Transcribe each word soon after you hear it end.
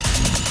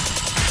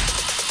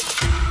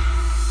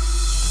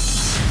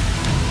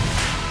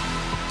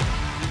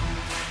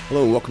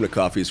Hello and welcome to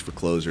Coffees for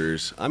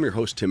Closers. I'm your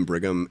host, Tim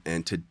Brigham,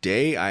 and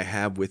today I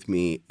have with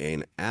me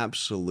an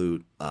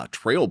absolute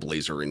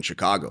trailblazer in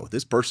Chicago.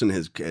 This person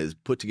has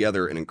put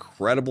together an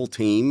incredible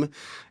team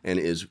and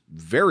is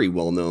very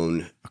well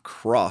known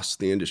across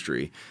the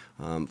industry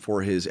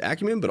for his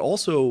acumen, but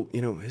also,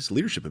 his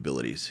leadership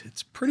abilities.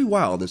 It's pretty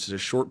wild. This is a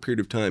short period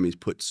of time he's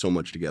put so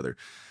much together.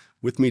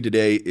 With me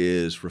today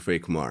is Rafay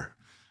Qamar.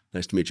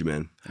 Nice to meet you,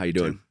 man. How you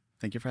doing?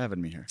 Thank you for having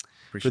me here.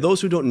 For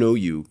those who don't know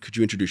you, could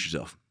you introduce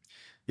yourself?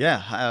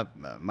 Yeah,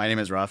 my name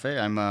is Rafay.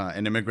 I'm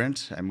an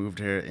immigrant. I moved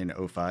here in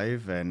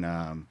 '05, and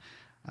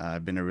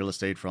I've been a real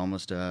estate for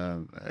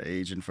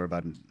agent for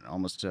about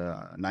almost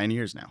 9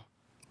 years now.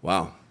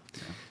 Wow.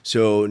 Yeah.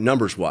 So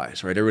numbers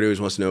wise, right? Everybody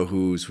always wants to know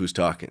who's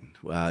talking.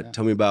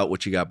 Tell me about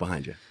what you got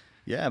behind you.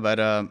 Yeah, about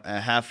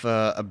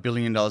 $500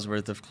 million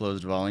worth of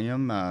closed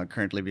volume.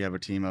 Currently, we have a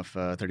team of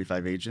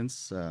 35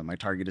 agents. My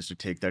target is to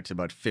take that to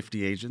about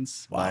 50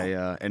 agents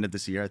by end of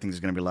this year. I think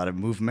there's going to be a lot of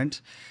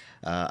movement.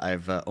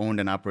 I've owned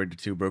and operated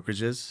 2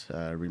 brokerages,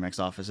 RE/MAX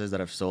offices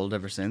that I've sold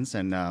ever since,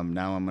 and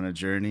now I'm on a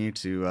journey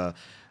to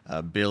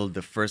build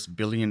the first $1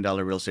 billion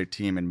real estate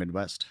team in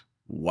Midwest.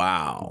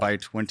 Wow! By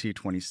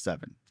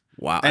 2027.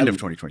 Wow. End of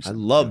 2027. I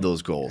love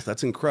those goals.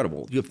 That's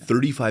incredible. You have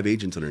 35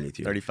 agents underneath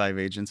you. 35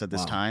 agents at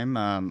this time,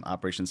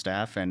 operation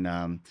staff. And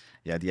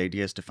the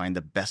idea is to find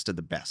the best of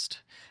the best.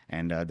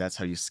 And that's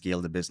how you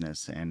scale the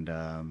business. And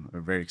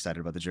we're very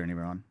excited about the journey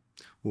we're on.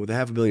 Well, with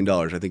 $500 million,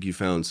 I think you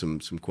found some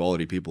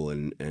quality people,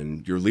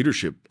 and your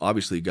leadership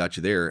obviously got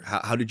you there.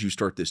 How did you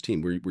start this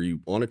team? Were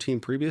you on a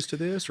team previous to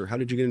this, or how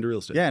did you get into real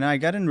estate? Yeah, no, I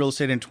got in real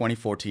estate in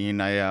 2014.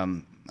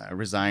 I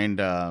resigned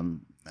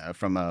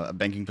from a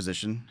banking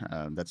position.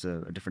 That's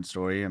a different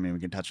story. I mean, we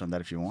can touch on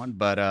that if you want.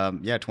 But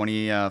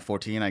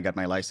 2014, I got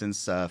my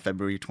license,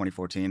 February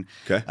 2014.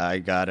 Okay. I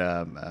got,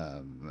 I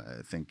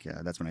think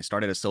that's when I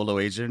started as solo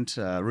agent,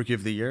 rookie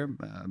of the year,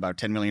 about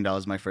 $10 million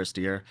my first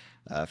year,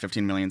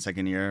 $15 million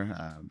second year,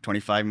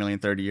 $25 million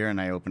third year. And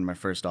I opened my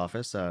first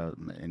office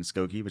in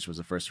Skokie, which was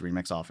the first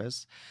RE/MAX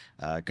office.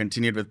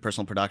 Continued with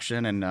personal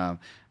production and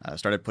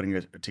started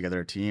putting together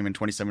a team. In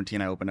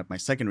 2017, I opened up my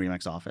second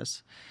RE/MAX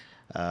office.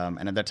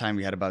 And at that time,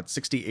 we had about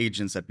 60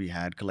 agents that we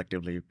had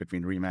collectively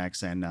between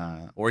RE/MAX, and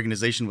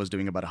organization was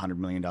doing about $100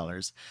 million.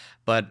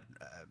 But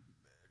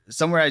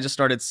somewhere I just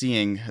started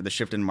seeing the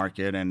shift in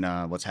market and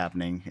what's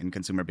happening in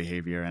consumer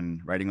behavior and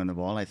writing on the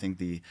wall. I think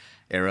the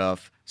era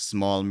of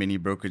small mini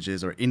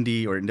brokerages or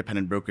indie or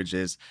independent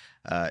brokerages,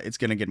 it's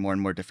going to get more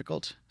and more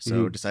difficult.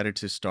 So decided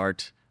to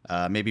start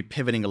maybe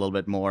pivoting a little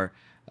bit more,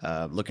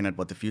 looking at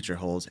what the future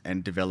holds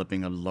and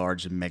developing a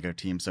large mega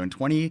team. So in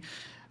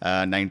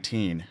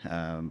 2019,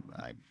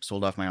 I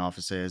sold off my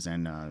offices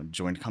and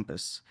joined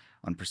Compass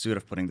on pursuit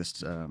of putting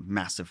this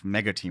massive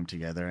mega team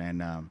together. And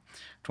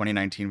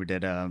 2019, we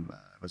did, it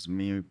was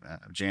me,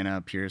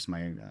 Jana Pierce,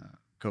 my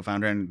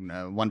co-founder,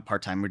 and one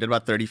part-time. We did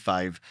about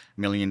 $35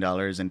 million.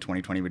 In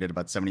 2020, we did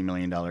about $70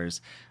 million.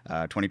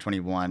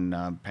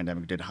 2021,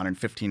 pandemic, we did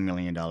 $115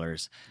 million.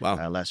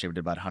 Wow. Last year, we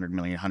did about $101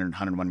 million.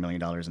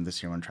 And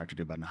this year, we're on track to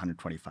do about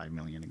 $125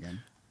 million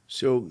again.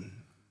 So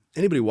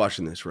anybody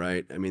watching this,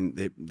 right? I mean,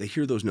 they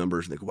hear those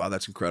numbers and they go, wow,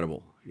 that's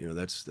incredible.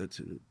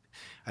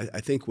 I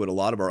think what a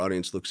lot of our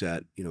audience looks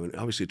at, and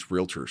obviously it's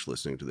realtors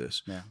listening to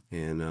this. Yeah.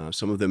 And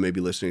some of them may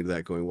be listening to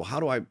that going, well, how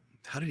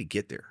did he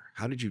get there?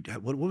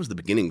 What was the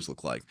beginnings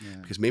look like? Yeah.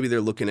 Because maybe they're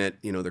looking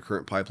at, their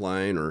current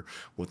pipeline or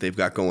what they've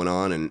got going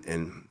on,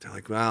 and they're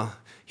like, well,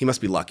 he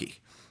must be lucky,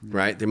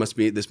 right? He must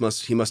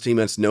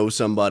know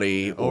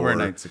somebody.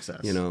 Overnight success.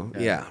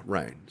 Yeah,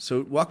 right.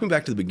 So walk me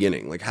back to the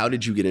beginning. Like, how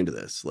did you get into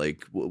this?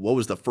 Like, what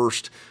was the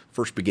first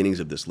beginnings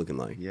of this looking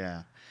like?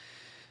 Yeah.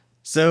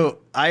 So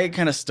I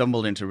kind of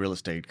stumbled into real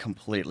estate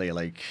completely.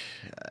 Like,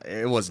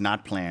 it was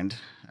not planned.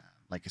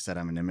 Like I said,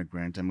 I'm an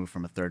immigrant. I moved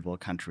from a third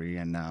world country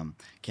and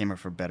came here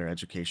for better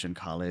education,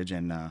 college,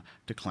 and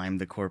to climb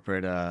the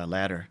corporate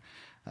ladder.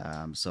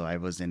 So I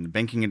was in the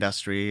banking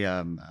industry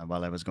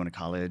while I was going to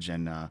college,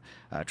 and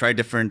tried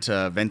different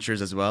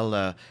ventures as well.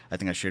 I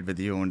think I shared with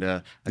you, owned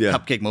a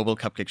mobile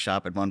cupcake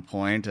shop at one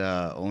point,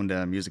 owned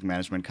a music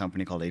management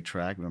company called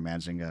 8-Track. We were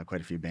managing quite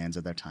a few bands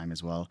at that time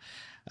as well.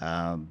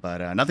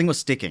 But nothing was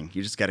sticking.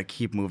 You just got to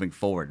keep moving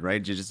forward,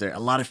 right? There are a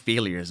lot of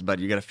failures, but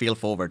you got to fail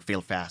forward,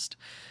 fail fast.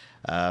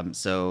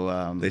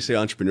 They say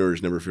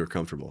entrepreneurs never feel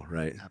comfortable,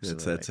 right?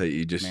 Absolutely. That's how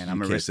you just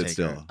I'm a can't risk sit taker.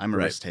 still. I'm a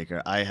risk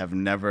taker.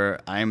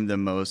 I'm the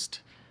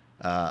most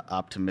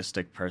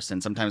optimistic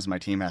person. Sometimes my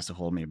team has to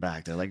hold me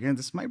back. They're like,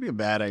 this might be a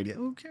bad idea.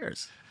 Who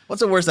cares? What's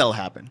the worst that'll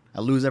happen?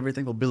 I'll lose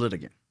everything. We'll build it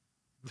again.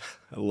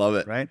 I love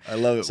it. Right? I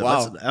love it. So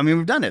wow.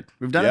 we've done it.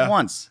 We've done it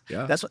once.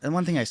 Yeah. That's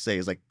one thing I say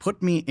is, like,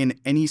 put me in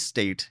any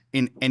state,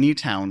 in any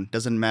town,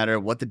 doesn't matter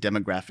what the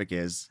demographic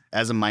is,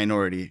 as a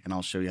minority, and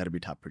I'll show you how to be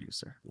top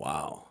producer.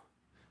 Wow.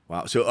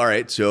 So, all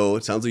right. So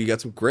it sounds like you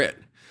got some grit,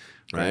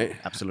 right?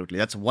 Absolutely.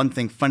 That's one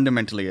thing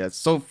fundamentally. That's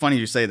so funny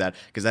you say that,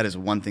 because that is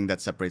one thing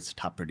that separates the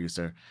top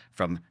producer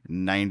from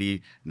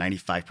 95%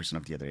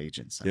 of the other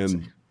agents.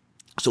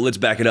 So let's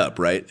back it up,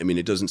 right? I mean,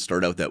 it doesn't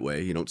start out that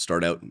way. You don't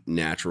start out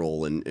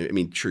natural, and I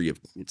mean, sure,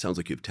 it sounds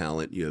like you have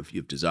talent, you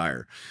have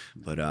desire,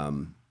 but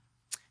in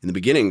the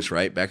beginnings,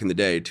 right, back in the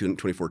day,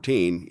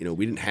 2014,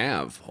 we didn't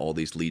have all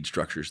these lead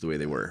structures the way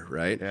they were,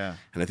 right? Yeah.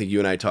 And I think you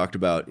and I talked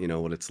about,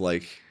 what it's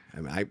like. I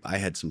mean, I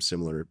had some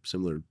similar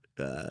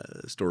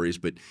stories,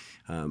 but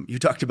you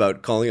talked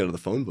about calling out of the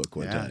phone book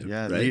one time.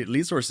 Yeah, right?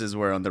 lead sources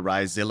were on the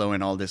rise. Zillow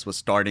and all this was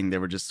starting. They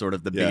were just sort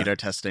of the beta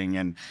testing,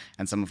 and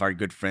some of our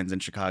good friends in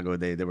Chicago,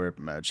 they were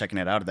checking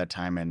it out at that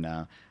time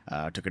and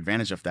took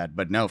advantage of that.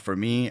 But no, for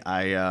me,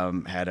 I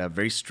had a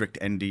very strict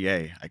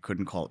NDA. I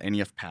couldn't call any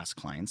of past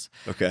clients.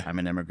 Okay. I'm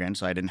an immigrant,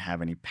 so I didn't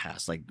have any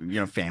past,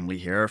 family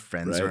here, or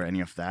friends, or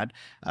any of that.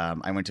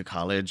 I went to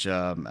college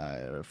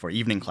for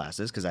evening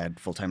classes because I had a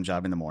full-time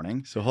job in the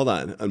morning. So hold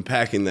on,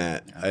 unpacking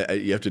that,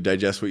 you have to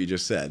digest what you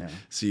just said. Yeah.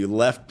 So you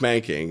left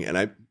banking, and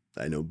I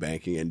know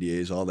banking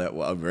NDAs all that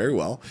very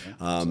well.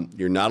 Yeah,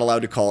 you're not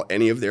allowed to call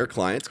any of their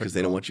clients because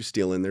they don't want you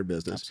stealing their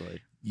business.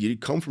 Absolutely. You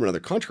come from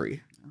another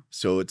country.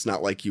 So it's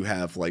not like you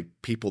have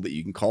people that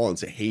you can call and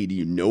say, hey, do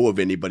you know of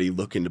anybody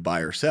looking to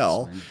buy or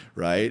sell?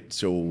 Right.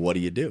 So what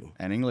do?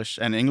 And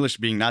English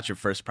being not your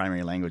first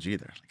primary language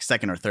either,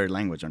 second or third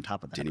language on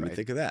top of that. Didn't even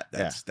think of that.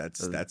 That's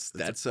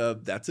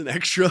an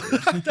extra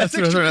that's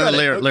another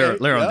layer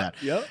on that.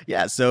 Yep.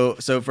 Yeah. So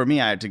for me,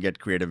 I had to get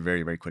creative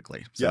very, very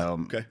quickly.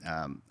 So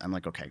I'm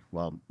like, okay,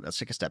 well, let's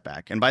take a step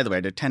back. And by the way,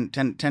 I did 10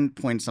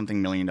 point something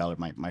 $10 million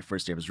my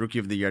first year. I was Rookie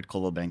of the Year at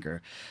Coldwell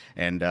Banker.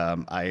 And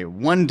I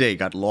one day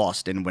got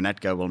lost in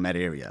Winnetka, Wilmette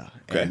area.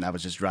 And I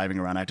was just driving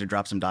around. I had to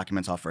drop some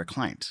documents off for a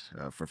client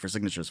for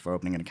signatures for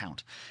opening an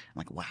account. I'm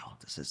like, wow,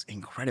 this is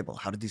incredible.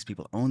 How did these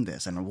people own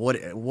this? And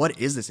what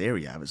is this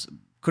area? I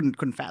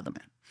couldn't fathom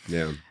it.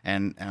 Yeah.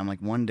 And I'm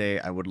like, one day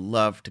I would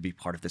love to be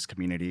part of this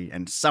community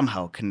and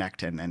somehow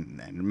connect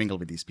and mingle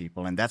with these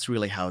people. And that's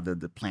really how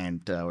the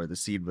plant or the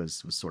seed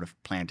was sort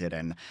of planted.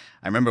 And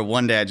I remember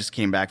one day I just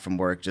came back from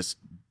work, just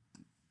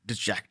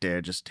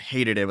dejected, just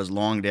hated it. It was a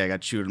long day. I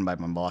got chewed by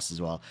my boss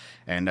as well.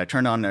 And I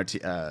turned on it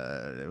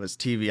was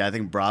TV, I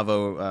think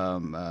Bravo,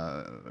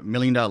 $1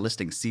 Million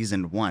Listing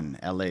Season 1,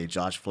 LA,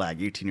 Josh Flagg,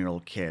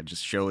 18-year-old kid,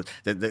 just shows,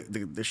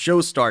 the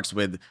show starts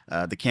with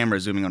the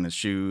camera zooming on his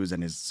shoes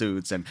and his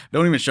suits and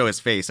don't even show his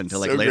face until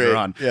later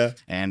on. Yeah.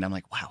 And I'm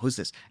like, wow, who's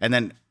this? And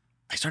then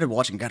I started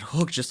watching, got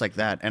hooked just like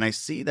that. And I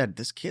see that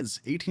this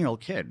 18-year-old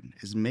kid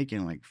is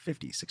making like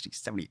 50, 60,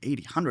 70,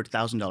 80,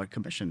 $100,000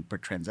 commission per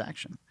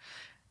transaction.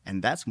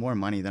 And that's more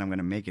money than I'm going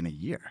to make in a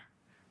year,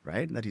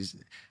 right?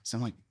 So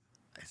I'm like,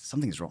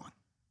 something's wrong.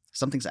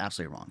 Something's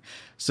absolutely wrong.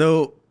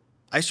 So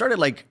I started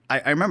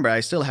I remember I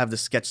still have this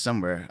sketch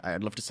somewhere.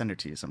 I'd love to send it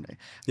to you someday.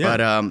 Yeah.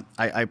 But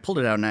I pulled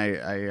it out and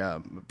I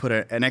put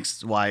an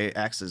X, Y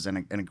axis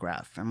and a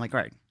graph. I'm like,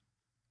 all right,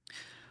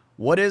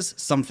 what is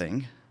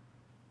something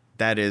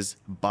that is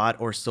bought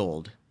or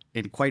sold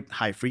in quite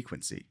high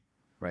frequency,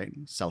 right?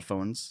 Cell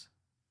phones,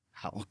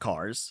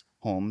 cars,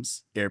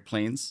 homes,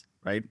 airplanes,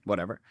 right?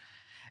 Whatever.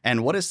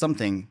 And what is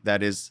something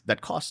that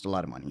costs a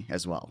lot of money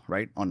as well,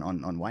 right?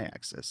 On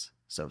y-axis.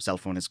 So cell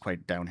phone is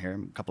quite down here,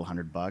 a couple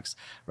 $100,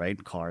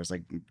 right? Cars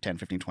like 10,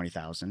 15,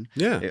 20,000.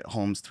 Yeah.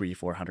 Homes 300,000,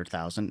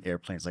 400,000,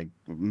 airplanes like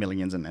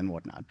millions and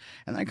whatnot.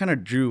 And I kind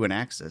of drew an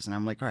axis and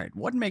I'm like, all right,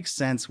 what makes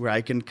sense where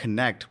I can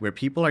connect where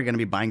people are going to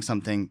be buying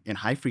something in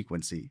high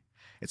frequency?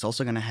 It's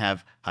also going to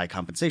have high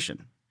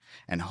compensation.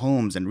 And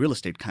homes and real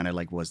estate kind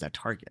of was that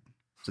target.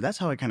 So that's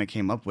how I kind of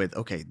came up with,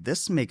 okay,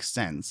 this makes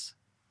sense.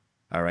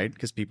 All right,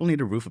 because people need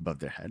a roof above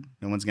their head.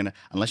 No one's gonna,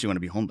 unless you want to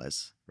be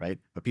homeless, right?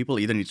 But people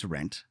either need to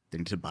rent, they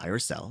need to buy or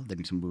sell, they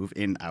need to move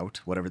in,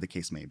 out, whatever the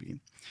case may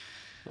be.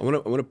 I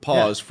want to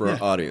pause for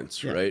our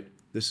audience, right?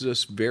 This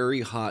is a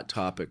very hot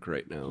topic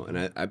right now,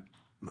 and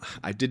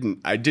I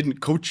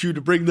didn't coach you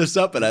to bring this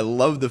up, and I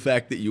love the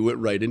fact that you went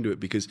right into it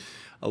because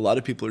a lot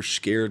of people are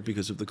scared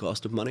because of the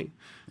cost of money.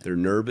 They're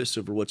nervous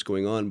over what's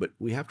going on, but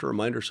we have to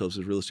remind ourselves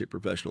as real estate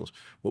professionals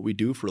what we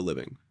do for a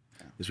living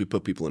is we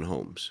put people in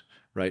homes.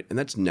 Right. And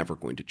that's never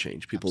going to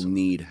change. People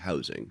need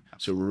housing.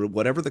 So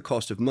whatever the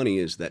cost of money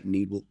is, that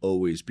need will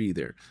always be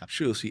there.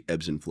 Sure, you'll see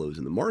ebbs and flows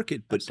in the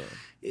market, but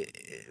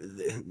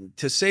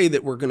to say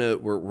that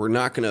we're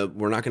not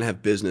gonna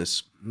have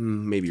business,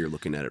 maybe you're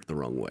looking at it the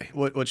wrong way.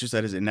 What you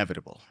said is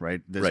inevitable,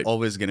 right? There's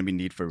always going to be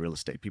need for real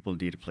estate. People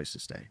need a place to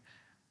stay.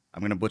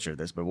 I'm going to butcher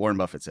this, but Warren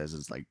Buffett says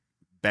it's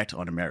bet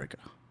on America.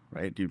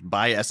 Right, you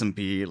buy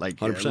S&P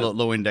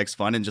low index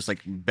fund and just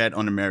bet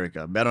on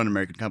America, bet on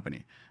American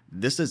company.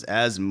 This is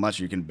as much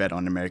you can bet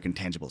on American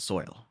tangible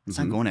soil. It's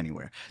not going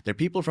anywhere. There are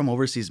people from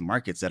overseas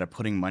markets that are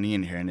putting money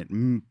in here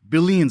and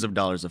billions of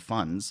dollars of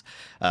funds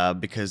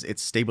because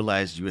it's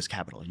stabilized U.S.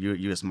 capital,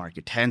 U.S.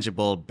 market,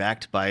 tangible,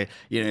 backed by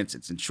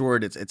it's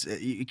insured.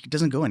 It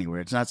doesn't go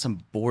anywhere. It's not some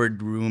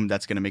boardroom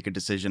that's going to make a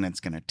decision and it's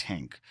going to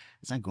tank.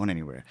 It's not going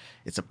anywhere.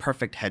 It's a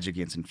perfect hedge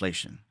against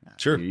inflation.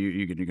 Sure.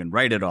 You can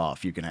write it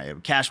off. You can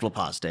have cash flow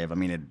positive. I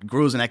mean, it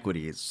grows in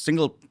equity. It's a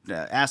single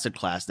asset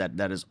class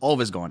that is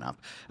always going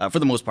up for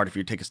the most part if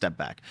you take a step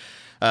back.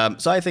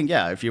 So I think,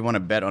 yeah, if you want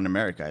to bet on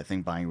America, I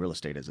think buying real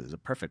estate is a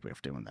perfect way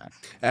of doing that.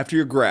 After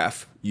your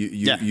graph,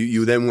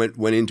 you then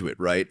went into it,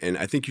 right? And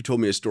I think you told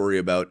me a story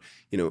about,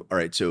 all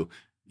right, so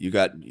you've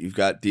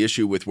got the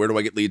issue with where do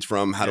I get leads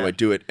from? How do I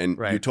do it? And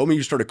you told me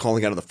you started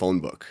calling out of the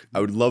phone book. I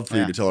would love for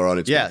you to tell our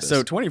audience about this.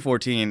 So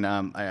 2014,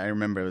 I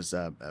remember it was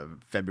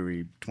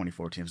February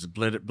 2014. It was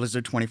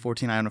Blizzard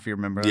 2014. I don't know if you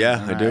remember.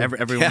 Yeah, I do.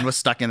 Everyone was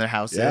stuck in their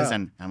houses,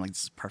 and I'm like,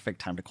 this is a perfect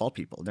time to call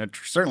people. They're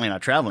certainly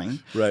not traveling.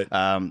 Right.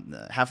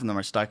 Half of them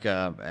are stuck,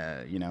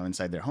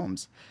 inside their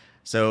homes.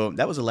 So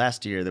that was the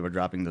last year they were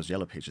dropping those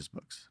Yellow Pages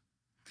books.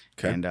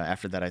 Okay. And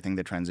after that, I think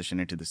they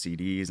transitioned into the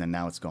CDs, and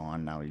now it's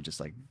gone. Now you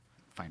just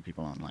find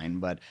people online.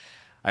 But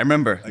I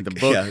remember the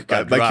book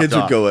got my kids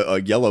off. would go,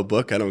 a yellow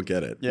book? I don't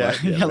get it. Yeah,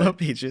 Yellow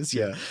Pages.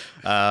 Yeah.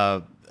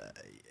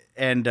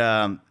 And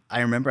I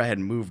remember I had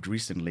moved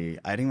recently.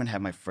 I didn't even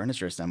have my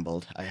furniture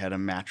assembled. I had a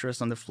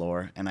mattress on the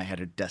floor, and I had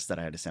a desk that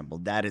I had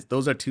assembled.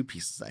 Those are two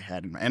pieces I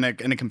had, and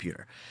a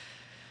computer.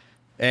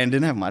 And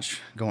didn't have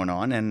much going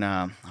on, and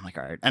I'm like,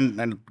 all right,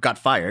 and got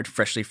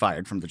freshly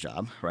fired from the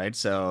job, right?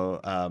 So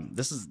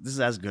this is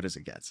as good as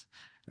it gets,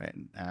 right?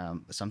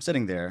 So I'm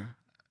sitting there,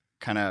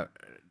 kind of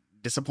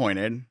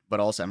disappointed, but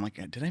also I'm like,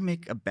 did I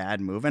make a bad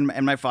move? And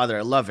my father,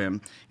 I love him.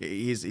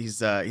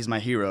 He's my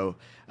hero,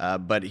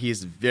 but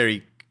he's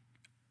very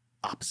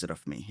opposite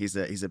of me. He's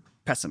a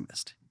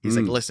pessimist. He's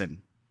like,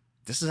 listen,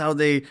 this is how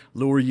they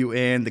lure you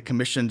in, the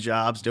commission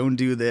jobs. Don't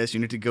do this.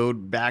 You need to go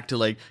back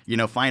to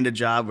find a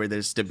job where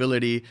there's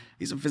stability.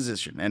 He's a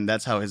physician, and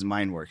that's how his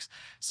mind works.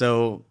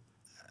 So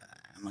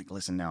I'm like,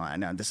 listen, no, I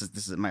know this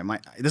is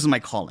my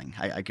calling.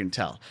 I can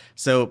tell.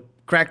 So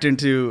cracked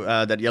into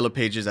that Yellow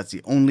Pages. That's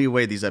the only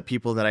way. These are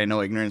people that I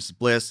know ignorance is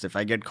bliss. If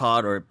I get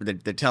caught or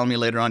they tell me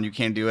later on you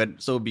can't do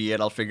it, so be it.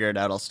 I'll figure it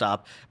out. I'll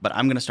stop. But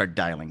I'm going to start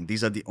dialing.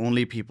 These are the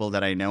only people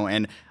that I know.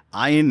 And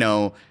I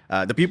know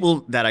the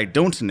people that I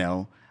don't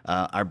know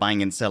are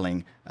buying and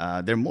selling.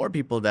 There are more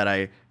people that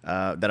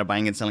are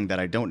buying and selling that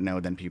I don't know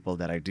than people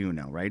that I do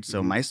know, right?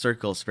 So my sphere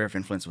of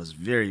influence was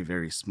very,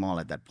 very small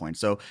at that point.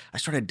 So I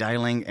started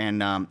dialing,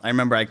 and I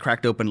remember I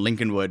cracked open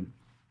Lincolnwood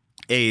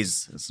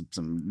A's,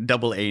 some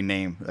double A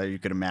name that you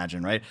could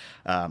imagine, right?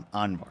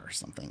 Anwar or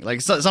something,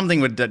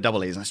 something with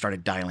double A's. And I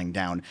started dialing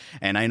down,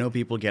 and I know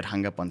people get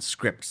hung up on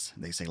scripts.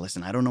 They say,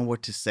 listen, I don't know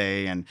what to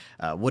say, and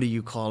what are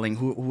you calling?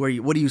 Who are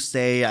you? What do you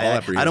say?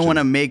 I don't want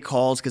to make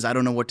calls because I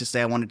don't know what to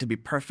say. I want it to be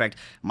perfect.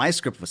 My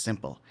script was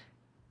simple.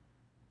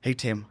 Hey,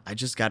 Tim, I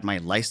just got my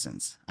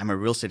license. I'm a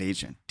real estate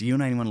agent. Do you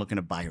know anyone looking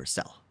to buy or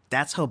sell?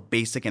 That's how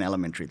basic and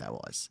elementary that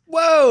was.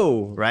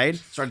 Whoa! Right?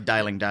 Started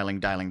dialing.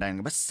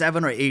 About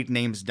 7 or 8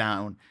 names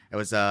down. It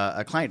was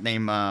a client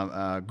named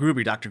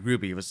Gruby, Dr.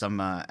 Gruby. It was he's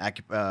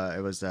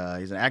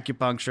an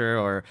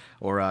acupuncture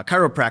or a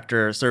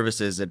chiropractor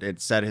services. It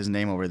said his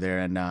name over there,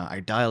 and I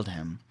dialed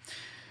him,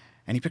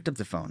 and he picked up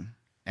the phone,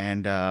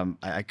 and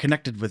I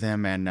connected with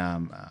him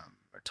and.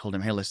 Told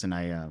him, hey, listen,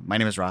 my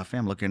name is Rafay.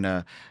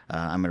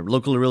 I'm a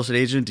local real estate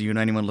agent. Do you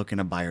know anyone looking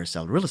to buy or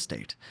sell real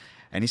estate?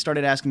 And he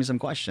started asking me some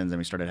questions, and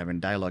we started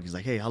having dialogue. He's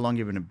like, hey, how long have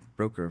you been a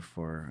broker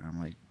for?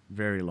 I'm like,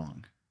 very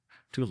long.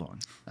 Too long.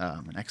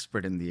 An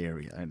expert in the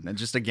area. And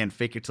just, again,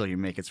 fake it till you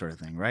make it sort of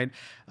thing, right?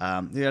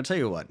 I'll tell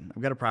you what.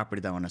 I've got a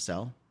property that I want to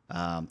sell.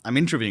 I'm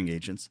interviewing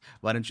agents.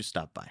 Why don't you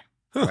stop by,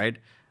 right?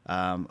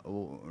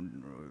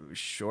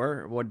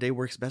 Sure. What day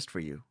works best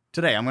for you?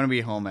 Today, I'm going to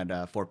be home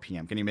at 4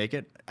 p.m. Can you make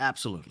it?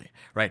 Absolutely.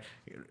 Right.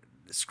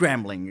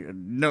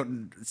 Scrambling.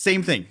 No,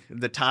 same thing.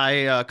 The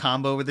tie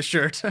combo with the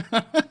shirt,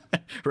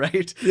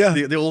 right? Yeah.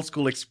 The old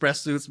school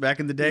express suits back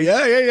in the day.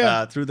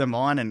 Yeah. Threw them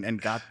on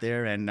and got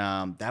there. And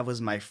that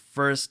was my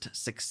first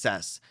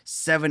success.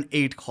 7,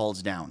 8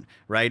 calls down,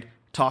 right?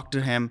 Talked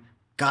to him,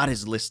 got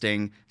his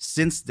listing.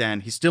 Since then,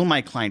 he's still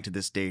my client to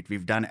this date.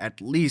 We've done at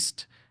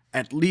least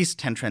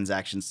 10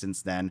 transactions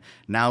since then.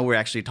 Now we're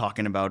actually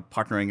talking about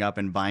partnering up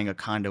and buying a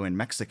condo in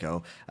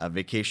Mexico, a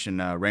vacation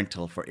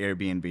rental for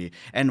Airbnb.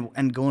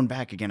 And going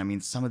back again, I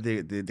mean, some of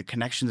the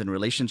connections and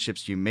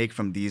relationships you make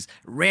from these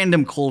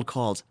random cold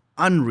calls,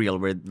 unreal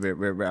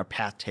where our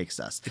path takes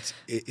us.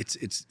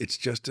 It's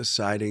just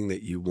deciding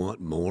that you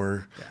want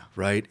more,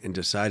 right? And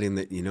deciding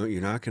that,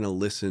 you're not going to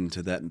listen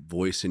to that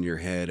voice in your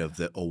head of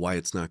why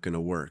it's not going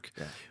to work.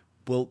 Yeah.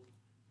 Well,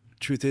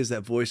 truth is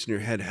that voice in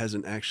your head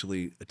hasn't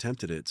actually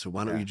attempted it. So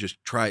why don't you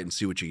just try it and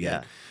see what you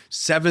get?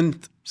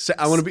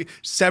 I want to be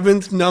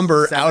seventh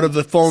number out of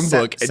the phone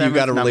book, and you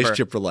got a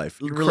relationship for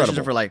life.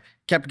 Relationship for life.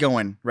 Kept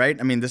going, right?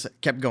 I mean, this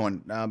kept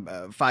going.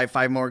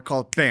 Five more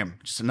calls, bam,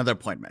 just another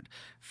appointment.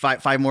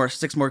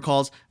 6 more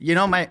calls.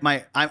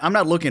 I'm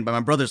not looking, but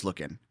my brother's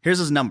looking. Here's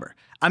his number.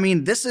 I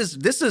mean, this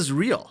is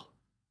real.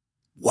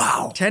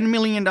 Wow. $10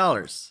 million.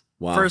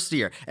 Wow. First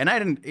year. And I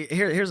didn't,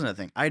 here's another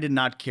thing. I did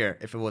not care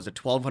if it was a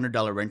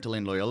 $1,200 rental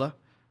in Loyola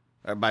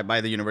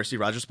by the university,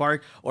 Rogers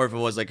Park, or if it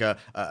was like a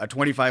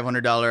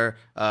 $2,500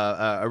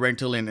 a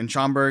rental in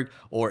Schaumburg,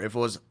 or if it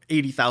was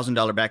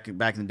 $80,000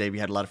 back in the day. We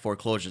had a lot of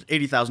foreclosures.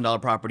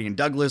 $80,000 property in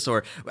Douglas,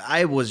 or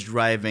I was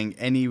driving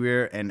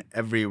anywhere and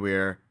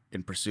everywhere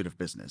in pursuit of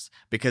business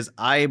because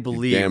I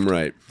believed Damn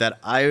right. that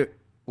I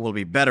will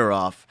be better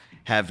off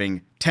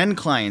having 10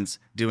 clients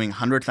doing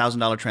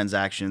 $100,000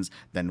 transactions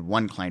than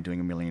one client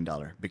doing $1 million,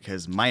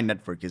 because my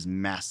network is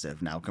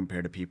massive now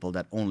compared to people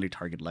that only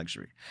target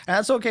luxury. And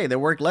that's okay. They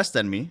work less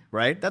than me,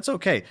 right? That's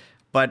okay.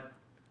 But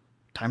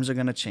times are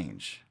going to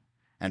change.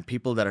 And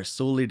people that are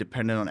solely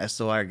dependent on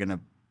SOI are going to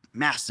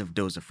massive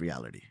dose of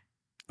reality.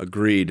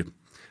 Agreed.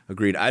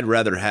 I'd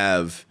rather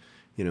have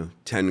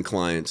 10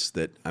 clients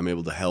that I'm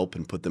able to help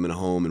and put them in a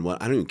home, and I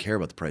don't even care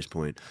about the price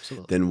point.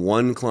 Absolutely. Than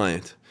one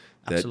client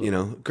that,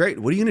 great.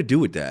 What are you going to do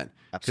with that?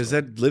 Because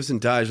that lives and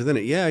dies within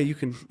it. Yeah, you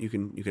can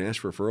ask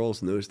for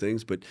referrals and those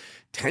things, but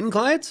 10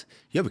 clients,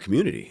 you have a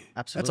community.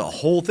 Absolutely. That's a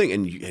whole thing.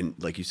 And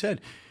like you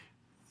said,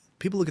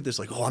 people look at this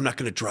like, oh, I'm not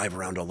going to drive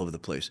around all over the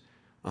place.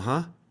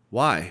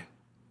 Why?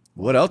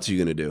 What else are you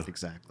going to do?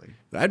 Exactly.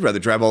 I'd rather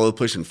drive all over the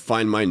place and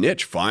find my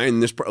niche.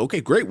 Find this. Okay,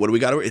 great. What do we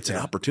got? It's an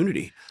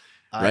opportunity.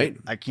 Right?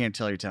 I can't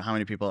tell you how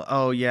many people,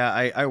 oh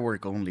yeah, I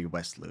work only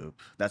West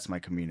Loop. That's my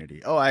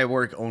community. Oh, I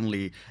work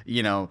only,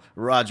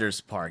 Rogers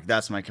Park.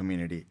 That's my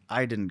community.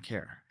 I didn't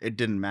care. It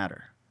didn't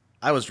matter.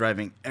 I was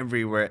driving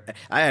everywhere.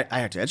 I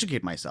had to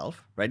educate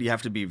myself, right? You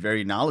have to be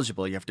very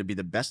knowledgeable. You have to be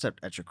the best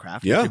at your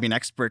craft. You have to be an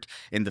expert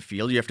in the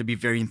field. You have to be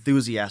very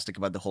enthusiastic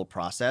about the whole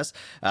process.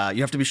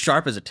 You have to be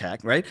sharp as a tech,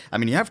 right? I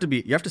mean, you have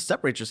to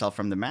separate yourself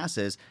from the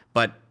masses,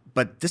 but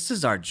this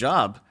is our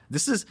job.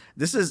 This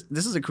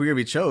is a career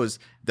we chose.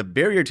 The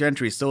barrier to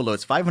entry is so low.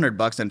 It's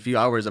 $500 and a few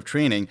hours of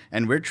training,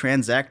 and we're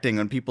transacting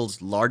on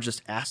people's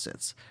largest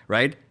assets,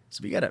 right?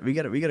 So we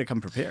gotta come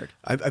prepared.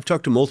 I've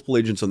talked to multiple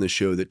agents on this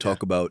show that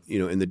talk about,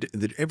 and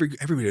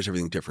everybody does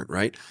everything different,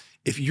 right?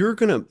 If you're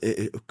gonna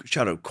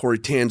shout out Corey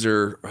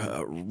Tanzer,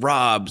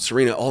 Rob,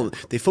 Serena,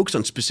 they focus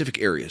on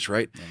specific areas,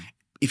 right? Yeah.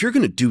 If you're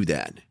gonna do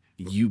that,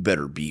 you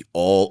better be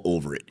all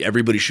over it.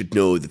 Everybody should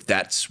know that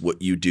that's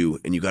what you do,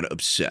 and you got to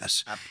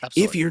obsess.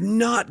 Absolutely. If you're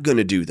not going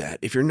to do that,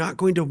 if you're not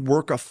going to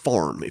work a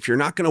farm, if you're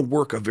not going to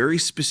work a very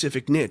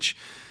specific niche,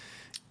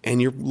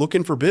 and you're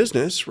looking for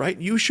business, right,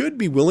 you should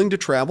be willing to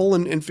travel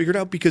and figure it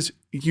out, because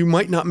you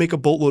might not make a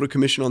boatload of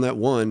commission on that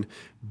one,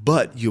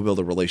 but you'll build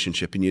a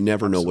relationship, and you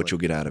never know what you'll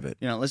get out of it.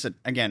 Listen,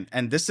 again,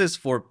 and this is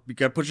you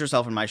got to put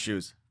yourself in my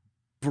shoes.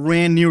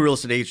 Brand new real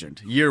estate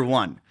agent, year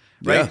one.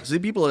 Right. Yeah. So the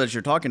people that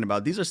you're talking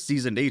about, these are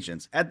seasoned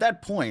agents. At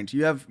that point,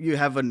 you have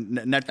a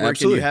network.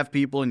 Absolutely. And you have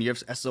people, and you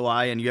have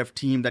SOI, and you have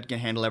team that can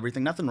handle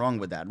everything. Nothing wrong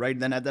with that, right?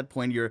 Then at that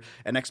point, you're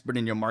an expert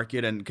in your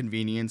market and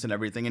convenience and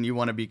everything, and you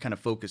want to be kind of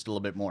focused a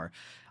little bit more.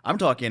 I'm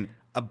talking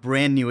a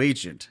brand new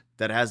agent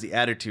that has the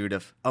attitude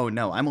of, oh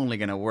no, I'm only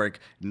going to work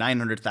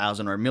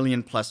 900,000 or $1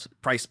 million plus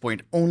price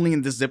point only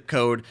in the zip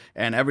code,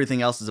 and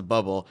everything else is a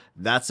bubble.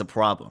 That's a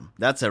problem.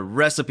 That's a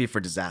recipe for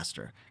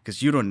disaster,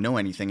 because you don't know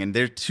anything, and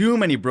there are too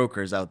many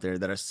brokers out there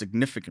that are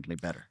significantly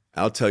better.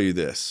 I'll tell you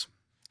this.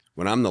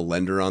 When I'm the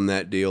lender on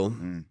that deal,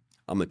 I'm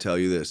going to tell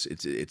you this.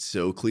 It's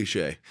so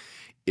cliche.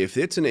 If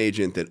it's an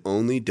agent that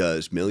only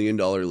does $1 million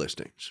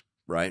listings,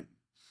 right?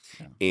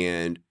 Yeah.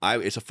 And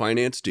it's a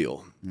finance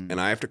deal,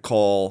 and I have to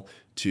call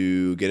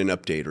to get an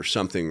update or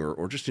something,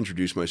 or just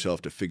introduce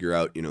myself to figure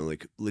out,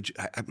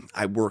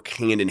 I work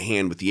hand in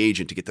hand with the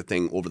agent to get the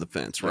thing over the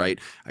fence, right?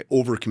 I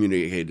over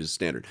communicate as a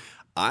standard.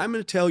 I'm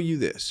going to tell you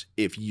this.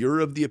 If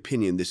you're of the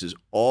opinion this is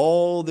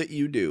all that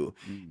you do,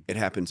 it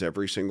happens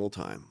every single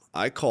time.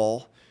 I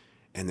call,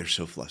 and they're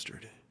so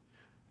flustered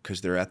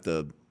because they're at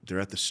the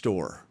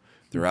store.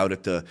 They're out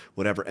at the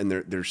whatever, and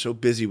they're so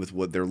busy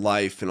with their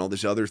life and all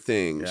these other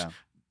things. Yeah.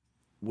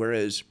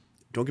 Whereas,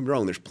 don't get me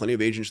wrong, there's plenty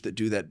of agents that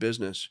do that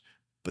business,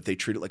 but they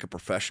treat it like a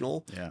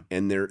professional,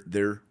 and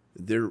they're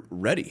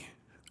ready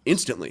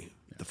instantly.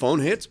 Yeah. The phone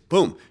hits,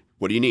 boom.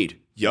 What do you need?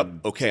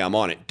 Yep. Okay, I'm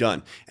on it.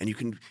 Done.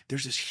 And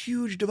there's this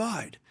huge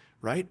divide,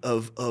 right?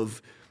 Of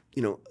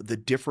the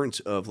difference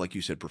of, like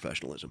you said,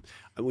 professionalism.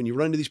 When you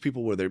run into these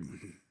people where they're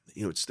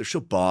so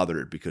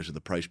bothered because of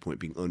the price point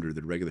being under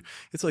the regular,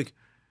 it's like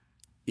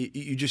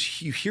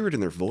you hear it in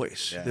their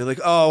voice. Yeah. They're like,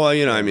 oh, well,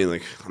 I'm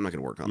not going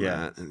to work on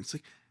that. And it's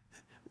like,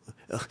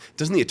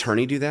 doesn't the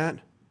attorney do that?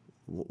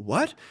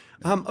 What?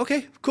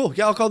 Okay, cool.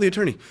 Yeah, I'll call the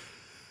attorney.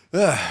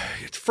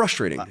 It's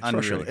frustrating.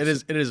 It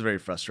is very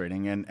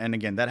frustrating. And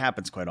again, that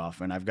happens quite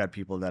often. I've got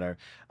people that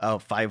are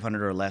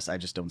 500 or less. I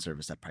just don't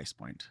service that price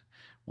point.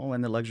 Well,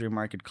 when the luxury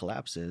market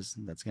collapses,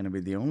 that's going to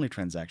be the only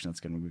transaction that's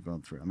going to be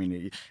going through. I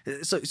mean,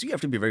 so you have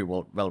to be very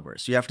well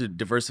versed. You have to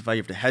diversify. You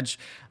have to hedge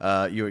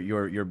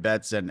your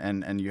bets,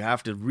 and you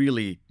have to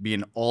really be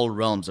in all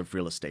realms of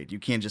real estate. You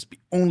can't just be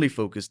only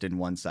focused in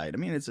one side. I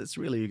mean, it's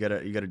really you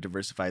gotta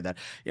diversify that.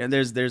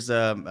 There's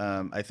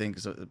I think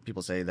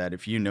people say that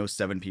if you know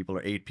 7 people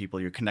or 8 people,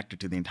 you're connected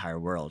to the entire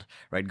world,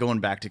 right? Going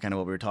back to kind of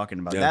what we were talking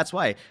about. Yeah. That's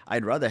why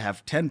I'd rather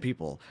have 10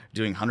 people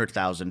doing $100,000,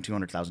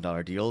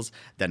 $200,000 deals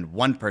than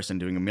one person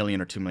doing doing $1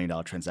 million or $2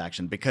 million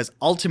transaction, because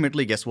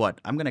ultimately, guess what?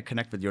 I'm going to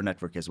connect with your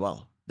network as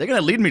well. They're going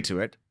to lead me to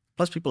it.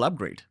 Plus, people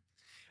upgrade.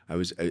 I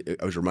was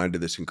reminded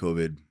of this in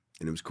COVID,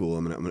 and it was cool.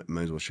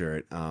 Might as well share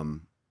it.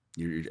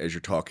 As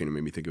you're talking, it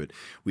made me think of it.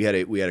 We had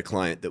a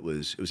client that it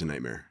was a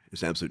nightmare. It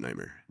was an absolute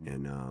nightmare,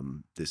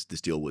 and this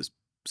deal was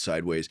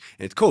sideways,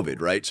 and it's COVID,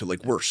 right? So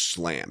like we're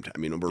slammed. I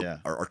mean,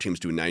 our team's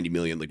doing 90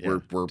 million. Like we're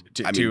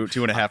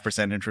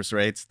 2.5% interest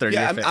rates. 30.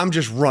 Yeah, I'm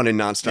just running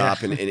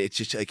nonstop, and it's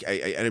just like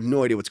I have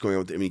no idea what's going on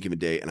with any given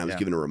day. And I was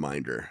given a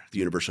reminder. The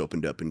universe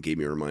opened up and gave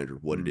me a reminder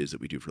of what it is that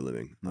we do for a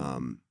living.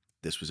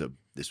 This was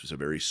a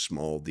very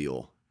small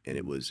deal. And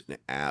it was an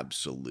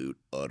absolute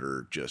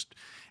utter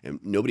and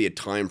nobody had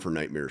time for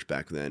nightmares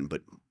back then,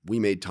 but we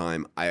made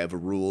time. I have a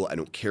rule. I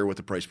don't care what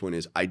the price point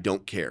is. I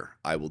don't care.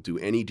 I will do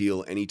any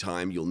deal,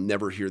 anytime. You'll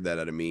never hear that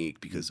out of me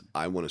because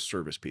I want to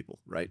service people,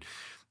 right?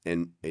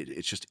 And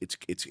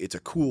it's a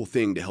cool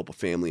thing to help a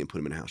family and put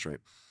them in a house, right?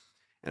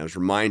 And I was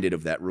reminded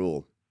of that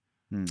rule.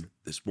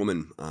 This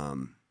woman,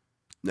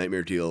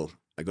 nightmare deal.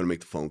 I go to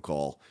make the phone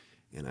call,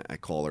 and I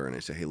call her and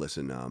I say, hey,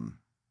 listen,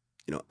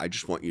 I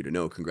just want you to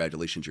know,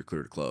 congratulations, you're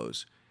clear to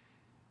close.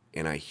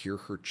 And I hear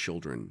her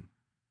children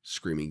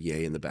screaming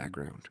yay in the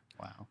background.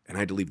 Wow. And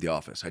I had to leave the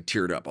office. I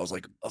teared up. I was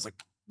like,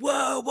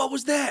 whoa, what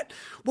was that?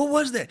 What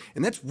was that?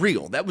 And that's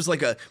real. That was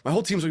like my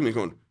whole team's looking at me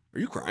going, are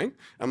you crying?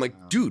 I'm like,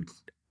 wow. Dude,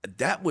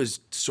 that was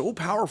so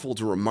powerful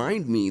to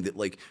remind me that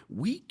like,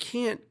 we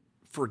can't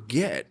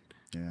forget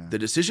the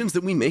decisions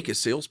that we make as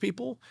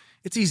salespeople.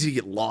 It's easy to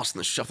get lost in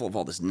the shuffle of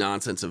all this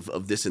nonsense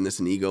of this and this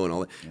and ego and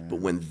all that. Yeah. But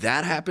when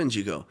that happens,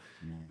 you go,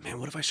 man,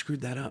 what if I screwed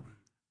that up?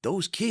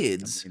 Those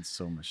kids. That means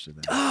so much to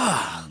them.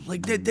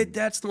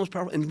 That's the most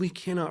powerful. And we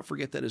cannot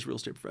forget that as real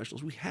estate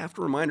professionals. We have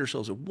to remind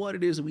ourselves of what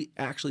it is that we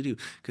actually do.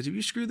 Because if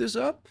you screw this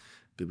up,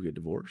 people get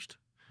divorced.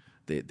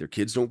 Their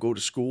kids don't go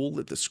to school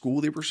at the school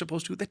they were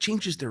supposed to. That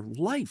changes their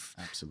life.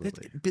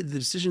 Absolutely. The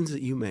decisions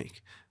that you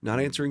make, not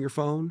answering your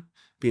phone,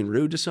 being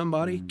rude to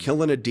somebody,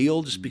 killing a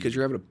deal just because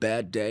you're having a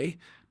bad day.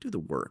 Do the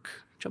work.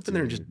 Jump in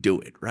there and just do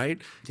it, right?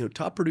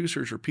 Top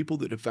producers are people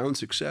that have found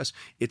success.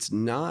 It's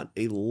not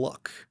a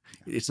luck.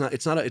 It's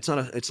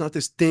not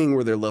this thing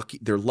where they're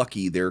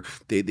lucky.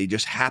 They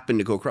just happen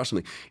to go across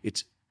something.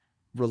 It's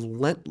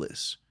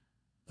relentless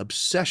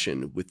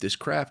obsession with this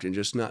craft and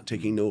just not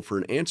taking no for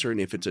an answer. And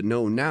if it's a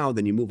no now,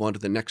 then you move on to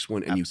the next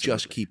one and you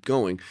just keep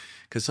going.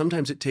 Because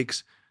sometimes it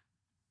takes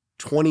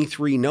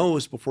 23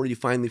 no's before you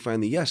finally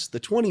find the yes. The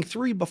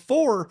 23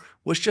 before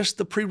was just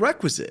the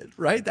prerequisite,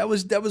 right? That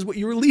was what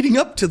you were leading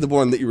up to the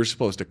one that you were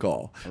supposed to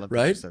call, I love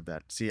right? That you said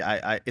that. See,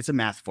 it's a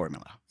math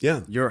formula.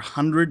 Yeah. You're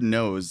 100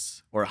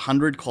 no's or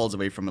 100 calls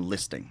away from a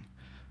listing,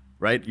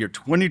 right? You're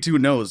 22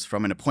 no's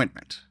from an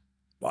appointment.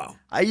 Wow.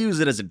 I use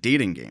it as a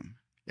dating game.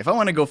 If I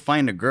want to go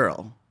find a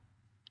girl,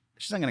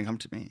 she's not going to come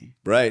to me.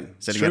 Right.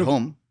 Sitting at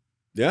home.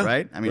 Yeah.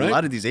 Right. I mean, a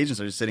lot of these agents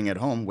are just sitting at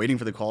home waiting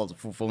for the calls,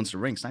 for phones to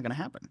ring. It's not going to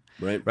happen.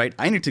 Right. Right.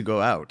 I need to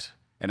go out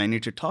and I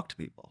need to talk to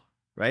people.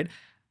 Right.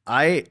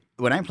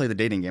 When I play the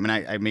dating game, and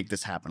I make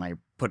this happen, I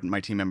put my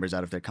team members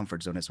out of their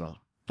comfort zone as well.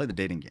 Play the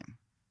dating game.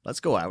 Let's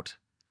go out.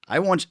 I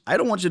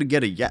don't want you to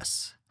get a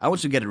yes. I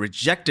want you to get it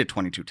rejected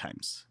 22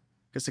 times.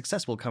 Because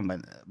success will come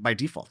by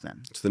default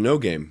then. It's the no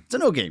game. It's a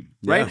no game,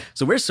 right? Yeah.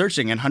 So we're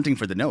searching and hunting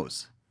for the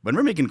no's. When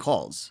we're making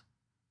calls,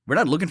 we're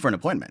not looking for an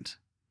appointment.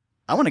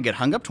 I want to get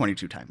hung up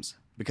 22 times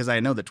because I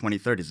know that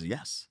 23rd is a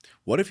yes.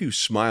 What if you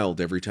smiled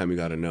every time you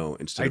got a no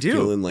instead of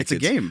feeling like it's a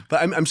game?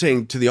 But I'm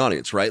saying to the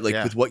audience, right? Like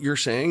with what you're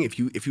saying, if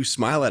you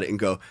smile at it and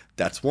go,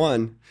 that's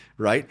one,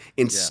 right?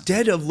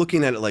 Instead of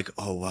looking at it like,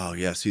 oh wow,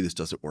 yeah, see, this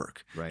doesn't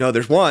work. Right. No,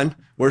 there's one.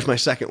 Where's my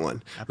second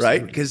one? Absolutely.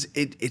 Right? Because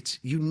it's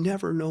you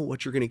never know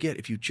what you're going to get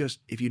if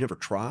you never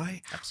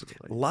try.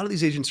 Absolutely. A lot of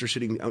these agents are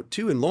sitting out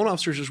too, and loan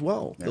officers as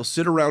well. Yeah. They'll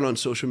sit around on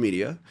social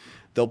media.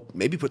 They'll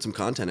maybe put some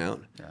content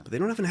out, but they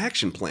don't have an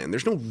action plan.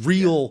 There's no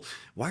real.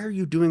 Why are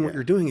you doing what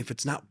you're doing if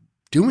it's not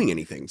doing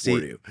anything for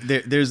you?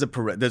 There's a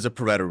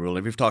Pareto rule,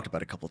 and we've talked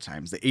about it a couple of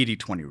times, the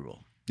 80-20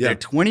 rule. Yeah. There are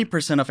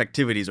 20% of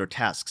activities or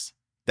tasks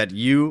that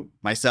you,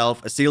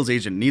 myself, a sales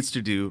agent needs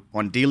to do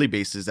on a daily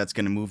basis that's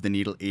going to move the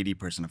needle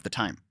 80% of the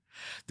time.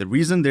 The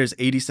reason there's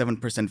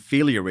 87%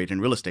 failure rate in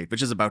real estate,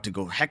 which is about to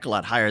go heck a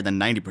lot higher than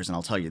 90%,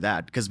 I'll tell you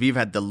that, because we've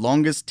had the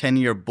longest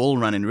 10-year bull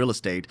run in real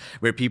estate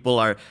where people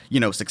are,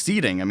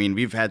 succeeding. I mean,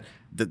 we've had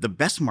the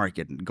best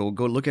market. Go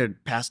look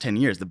at past 10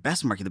 years, the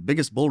best market, the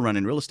biggest bull run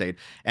in real estate.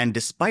 And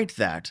despite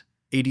that,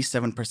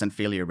 87%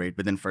 failure rate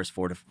within first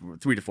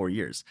 3 to 4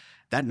 years.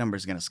 That number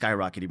is going to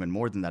skyrocket even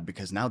more than that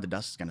because now the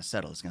dust is going to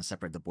settle. It's going to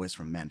separate the boys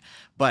from men.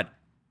 But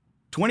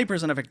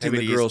 20% of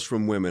activities. And the girls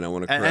from women, I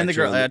want to correct and the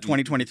girl,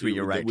 2023,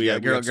 you're right. We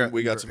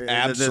got some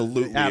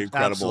absolutely incredible.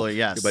 Absolutely,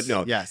 yes. But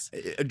no, yes.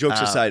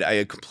 Jokes aside,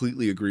 I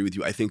completely agree with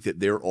you. I think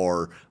that there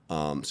are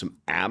some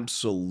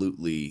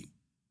absolutely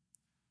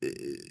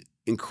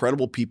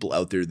incredible people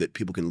out there that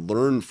people can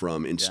learn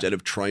from instead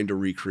of trying to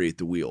recreate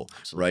the wheel,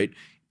 right?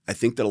 I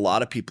think that a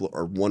lot of people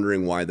are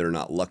wondering why they're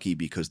not lucky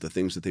because the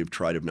things that they've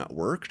tried have not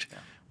worked. Yeah.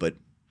 But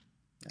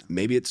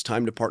maybe it's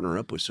time to partner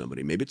up with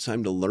somebody. Maybe it's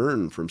time to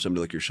learn from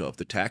somebody like yourself,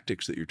 the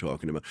tactics that you're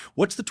talking about.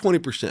 What's the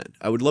 20%?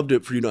 I would love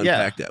for you to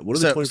unpack that. What are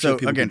the 20%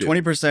 people again, can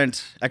do?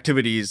 20%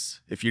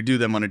 activities, if you do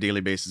them on a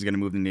daily basis, is going to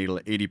move the needle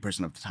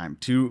 80% of the time.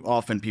 Too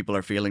often people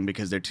are failing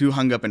because they're too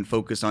hung up and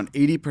focused on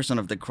 80%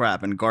 of the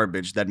crap and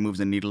garbage that moves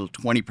the needle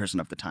 20%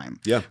 of the time.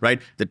 Yeah.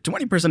 Right? The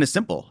 20% is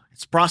simple.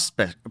 It's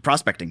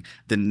prospecting.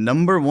 The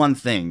number one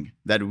thing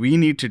that we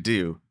need to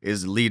do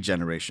is lead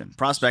generation.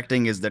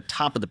 Prospecting is the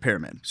top of the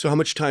pyramid. So how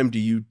much time do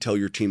you tell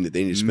your team that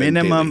they need to spend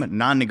Minimum daily?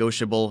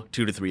 non-negotiable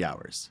 2 to 3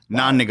 hours.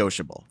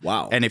 Non-negotiable.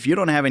 Wow. And if you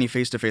don't have any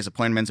face-to-face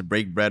appointments,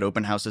 break bread,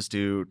 open houses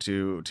to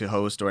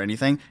host or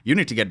anything, you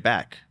need to get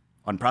back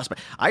on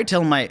prospect. I've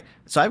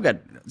got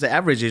the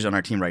average age on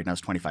our team right now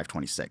is 25,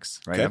 26,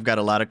 right? Okay. I've got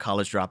a lot of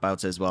college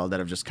dropouts as well that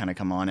have just kind of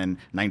come on, and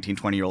 19,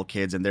 20-year-old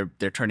kids, and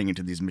they're turning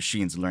into these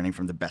machines, learning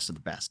from the best of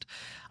the best.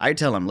 I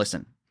tell them,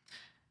 listen,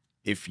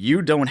 if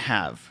you don't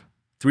have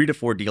 3 to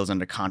 4 deals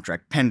under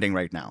contract pending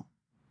right now,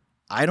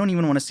 I don't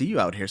even want to see you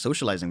out here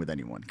socializing with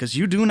anyone, because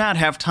you do not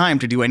have time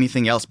to do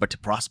anything else but to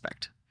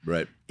prospect.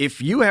 Right.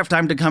 If you have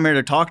time to come here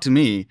to talk to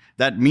me,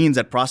 that means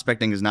that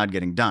prospecting is not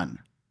getting done.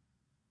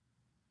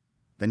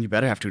 Then you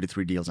better have 2 to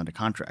 3 deals under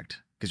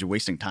contract, because you're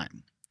wasting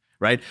time,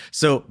 right?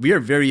 So we are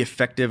very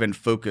effective and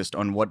focused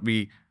on what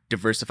we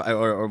diversify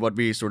or what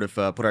we sort of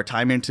put our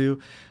time into.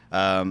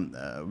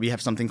 We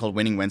have something called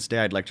Winning Wednesday.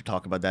 I'd like to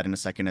talk about that in a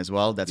second as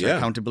well. That's our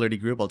accountability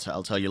group. I'll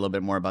tell you a little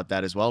bit more about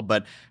that as well.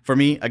 But for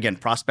me, again,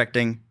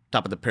 prospecting,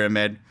 top of the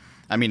pyramid.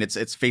 I mean,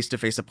 it's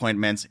face-to-face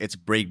appointments. It's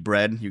break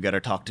bread. You got to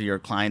talk to your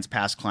clients,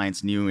 past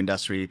clients, new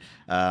industry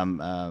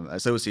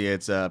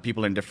associates,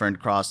 people in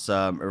different cross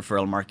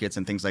referral markets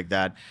and things like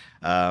that.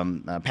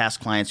 Past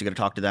clients, you got to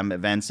talk to them,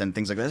 events and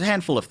things like that. There's a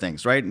handful of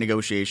things, right?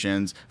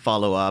 Negotiations,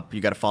 follow up.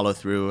 You got to follow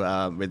through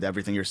with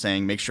everything you're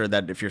saying. Make sure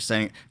that if you're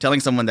telling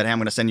someone that, hey, I'm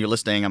going to send you a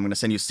listing, I'm going to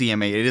send you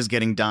CMA, it is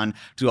getting done.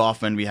 Too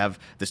often we have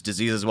this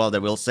disease as well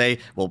that we'll say,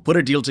 we'll put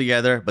a deal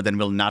together, but then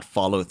we'll not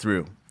follow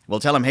through. We'll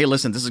tell them, hey,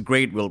 listen, this is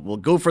great. We'll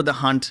go for the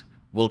hunt.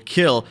 We'll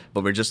kill,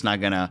 but we're just not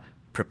gonna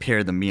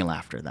prepare the meal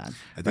after that.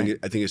 I think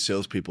as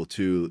salespeople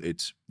too,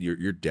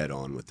 you're dead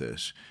on with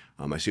this.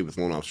 I see it with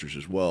loan officers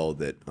as well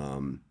that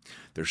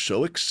they're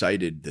so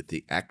excited that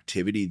the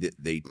activity that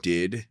they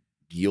did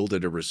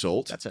yielded a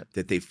result. That's it.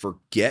 That they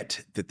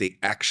forget that they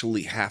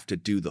actually have to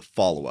do the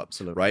follow-up.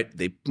 Absolutely. Right?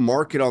 They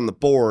mark it on the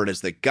board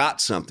as they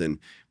got something,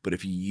 but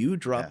if you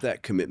drop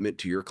that commitment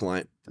to your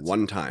client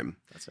one time,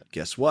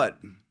 guess what?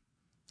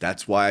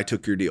 That's why I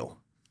took your deal.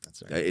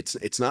 That's right.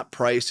 It's not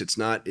price. It's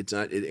not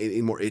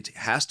anymore. It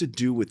has to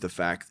do with the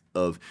fact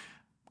of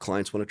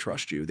clients want to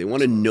trust you. They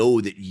want to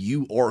know that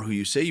you are who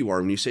you say you are.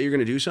 When you say you're going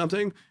to do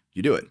something,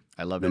 you do it.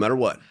 I love it. No matter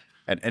what.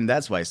 And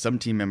that's why some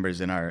team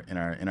members in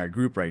our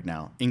group right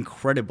now,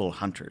 incredible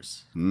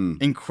hunters.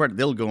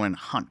 They'll go and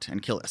hunt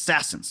and kill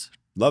assassins.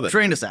 Love it.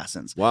 Trained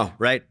assassins. Wow.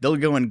 Right? They'll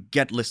go and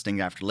get listing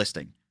after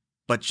listing,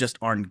 but just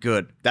aren't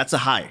good. That's a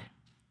high.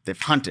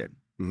 They've hunted.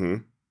 Mm-hmm.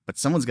 But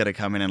someone's got to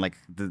come in and like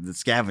the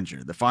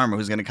scavenger, the farmer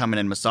who's going to come in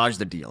and massage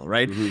the deal,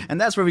 right? Mm-hmm. And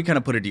that's where we kind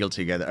of put a deal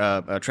together,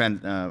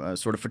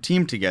 sort of a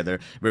team together,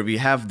 where we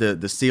have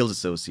the sales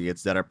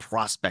associates that are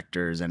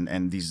prospectors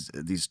and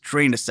these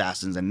trained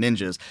assassins and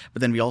ninjas.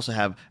 But then we also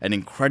have an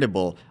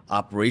incredible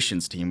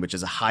operations team, which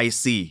is a high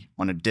C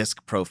on a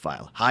disc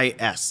profile, high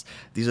S.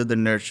 These are the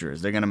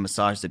nurturers. They're going to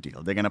massage the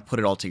deal. They're going to put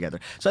it all together.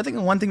 So I think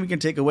the one thing we can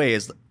take away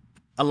is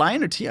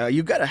align a team.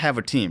 You got to have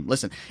a team.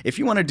 Listen, if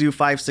you want to do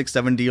 5, 6,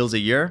 7 deals a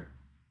year,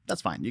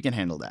 that's fine. You can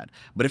handle that.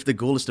 But if the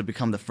goal is to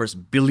become the first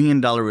 $1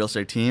 billion real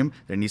estate team,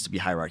 there needs to be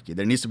hierarchy.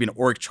 There needs to be an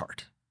org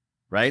chart,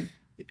 right?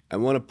 I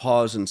want to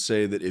pause and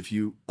say that if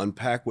you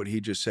unpack what he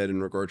just said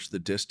in regards to the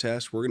DISC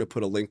test, we're going to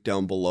put a link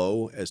down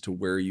below as to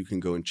where you can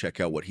go and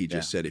check out what he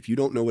just said. If you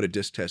don't know what a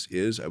DISC test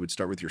is, I would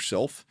start with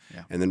yourself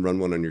and then run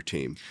one on your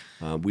team.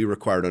 We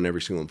require it on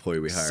every single employee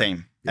we hire.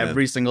 Same. Yeah.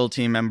 Every single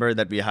team member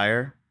that we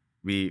hire,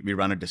 we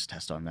run a DISC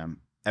test on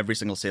them. Every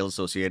single sales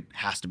associate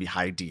has to be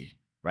high D.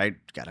 Right?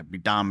 You got to be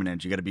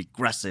dominant. You got to be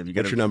aggressive.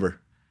 What's your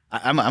number?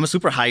 I'm a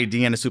super high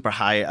D and a super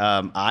high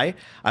I.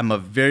 I'm a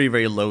very,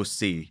 very low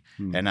C.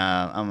 And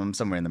I'm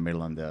somewhere in the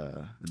middle on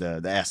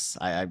the S.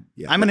 I'm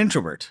an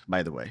introvert,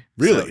 by the way.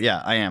 Really? So,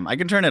 yeah, I am. I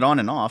can turn it on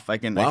and off. I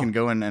can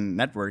go in and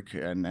network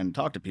and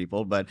talk to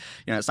people. But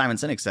Simon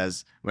Sinek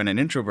says when an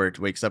introvert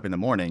wakes up in the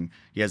morning,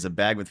 he has a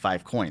bag with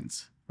 5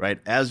 coins. Right?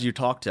 As you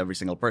talk to every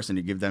single person,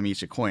 you give them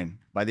each a coin.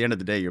 By the end of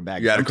the day, your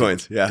bag is out of empty.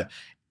 coins. Yeah.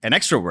 An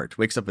extrovert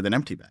wakes up with an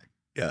empty bag.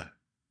 Yeah.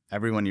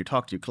 Everyone you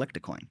talk to, you collect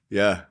a coin.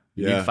 Yeah.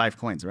 You need 5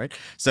 coins, right?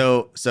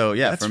 So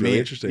yeah, that's for really me,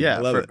 interesting. Yeah,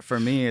 I love it. For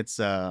me, it's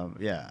I'm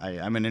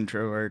an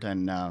introvert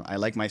and I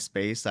like my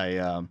space.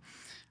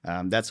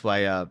 That's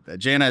why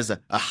Jana is a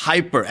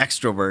hyper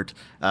extrovert.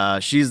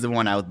 She's the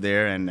one out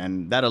there,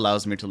 and that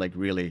allows me to like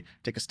really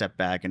take a step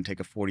back and take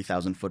a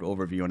 40,000-foot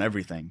overview on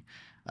everything.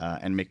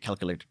 And make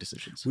calculated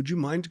decisions. Would you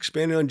mind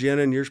expanding on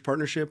Jana and yours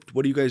partnership?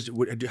 How do you guys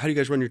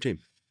run your team?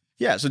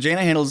 Yeah, so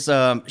Jana handles.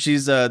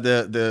 She's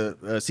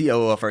the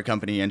COO of our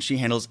company, and she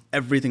handles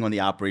everything on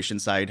the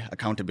operations side,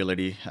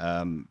 accountability.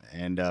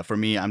 And for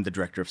me, I'm the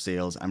director of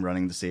sales. I'm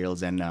running the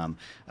sales and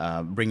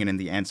bringing in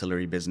the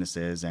ancillary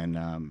businesses and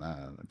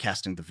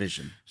casting the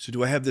vision. So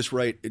do I have this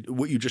right?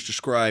 What you just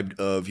described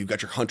of you've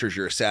got your hunters,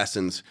 your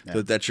assassins,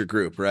 that's your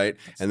group, right?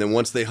 And then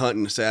once they hunt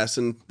an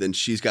assassin, then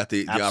she's got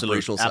the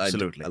operational side.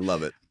 Absolutely. I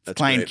love it. That's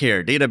Client great.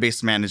 care,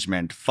 database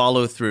management,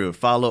 follow through,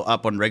 follow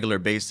up on regular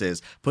basis,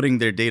 putting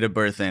their date of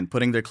birth in,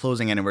 putting their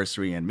closing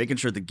anniversary in, making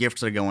sure the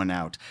gifts are going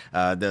out,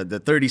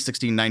 the 30,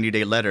 60,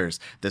 90-day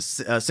letters, the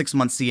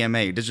 6-month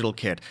CMA digital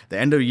kit, the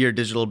end of year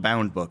digital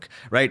bound book,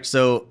 right?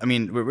 So, I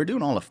mean, we're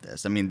doing all of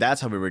this. I mean,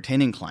 that's how we're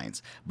retaining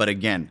clients. But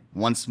again,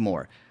 once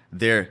more,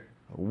 there are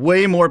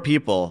way more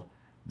people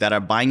that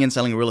are buying and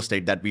selling real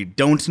estate that we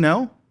don't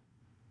know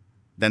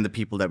than the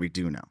people that we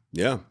do know.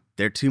 Yeah.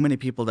 There are too many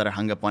people that are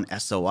hung up on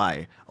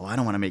SOI. Oh, I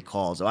don't want to make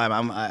calls. Oh, I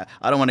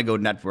don't want to go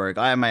network.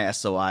 I have my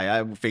SOI. I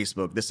have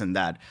Facebook, this and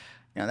that.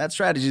 That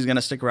strategy is going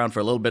to stick around for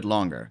a little bit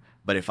longer.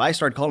 But if I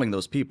start calling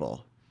those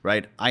people,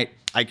 right, I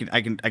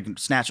can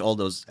snatch all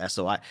those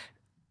SOI.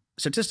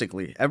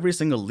 Statistically, every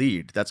single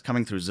lead that's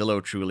coming through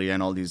Zillow, Truly,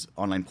 and all these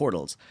online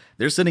portals,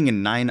 they're sitting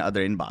in 9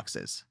 other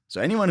inboxes. So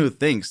anyone who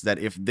thinks that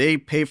if they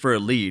pay for a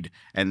lead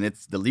and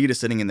the lead is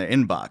sitting in their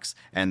inbox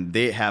and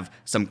they have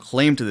some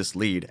claim to this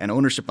lead and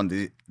ownership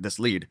on this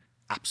lead,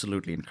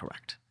 absolutely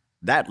incorrect.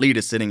 That lead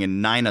is sitting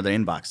in 9 other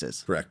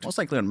inboxes. Correct. Most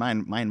likely on my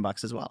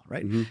inbox as well,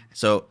 right? Mm-hmm.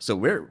 So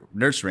we're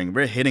nurturing,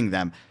 we're hitting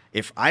them.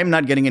 If I'm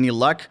not getting any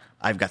luck,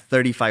 I've got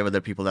 35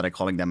 other people that are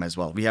calling them as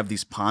well. We have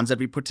these ponds that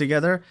we put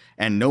together,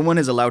 and no one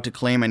is allowed to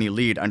claim any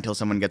lead until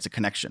someone gets a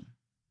connection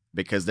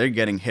because they're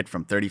getting hit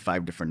from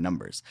 35 different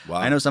numbers. Wow.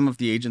 I know some of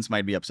the agents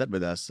might be upset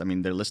with us. I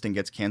mean, their listing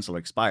gets canceled or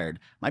expired.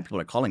 My people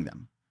are calling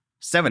them.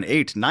 7,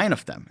 8, 9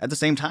 of them at the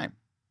same time.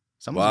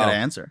 Someone's got to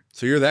answer.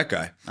 So you're that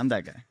guy. I'm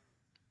that guy.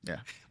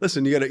 Yeah.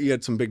 Listen, you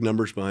got some big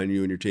numbers behind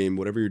you and your team.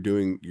 Whatever you're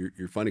doing,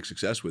 you're finding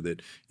success with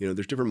it.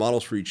 There's different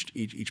models for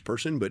each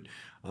person, but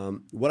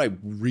what I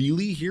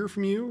really hear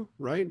from you,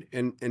 right?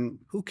 And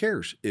who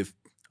cares if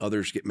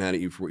others get mad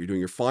at you for what you're doing?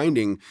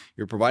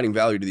 You're providing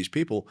value to these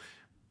people.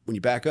 When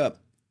you back up,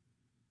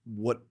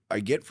 what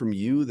I get from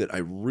you that I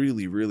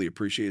really, really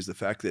appreciate is the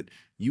fact that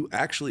you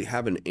actually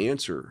have an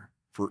answer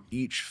for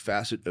each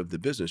facet of the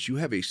business. You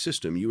have a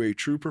system. You're a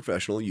true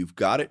professional. You've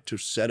got it to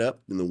set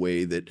up in the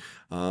way that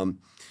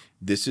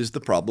this is the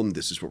problem.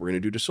 This is what we're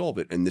going to do to solve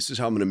it. And this is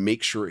how I'm going to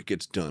make sure it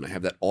gets done. I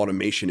have that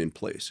automation in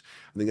place.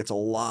 I think that's a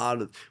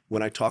lot of,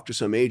 when I talk to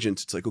some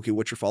agents, it's like, okay,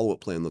 what's your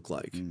follow-up plan look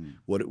like?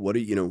 What do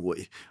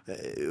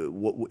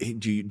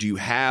you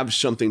have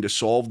something to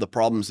solve the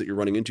problems that you're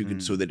running into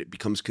so that it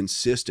becomes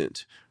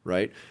consistent,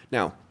 right?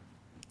 Now,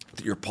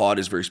 your pod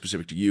is very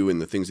specific to you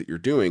and the things that you're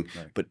doing.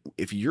 Right. But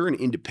if you're an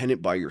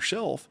independent by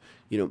yourself,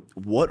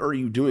 what are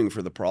you doing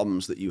for the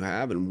problems that you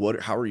have,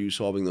 and how are you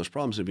solving those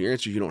problems? If your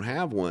answer is you don't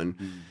have one,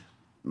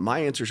 my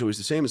answer is always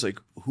the same. It's like,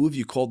 who have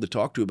you called to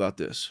talk to about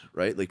this,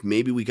 right? Like,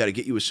 maybe we got to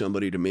get you with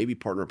somebody to maybe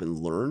partner up and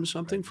learn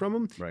something from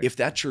them, if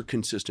that's your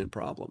consistent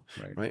problem,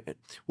 right?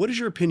 What is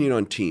your opinion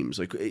on teams,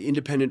 like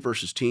independent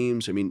versus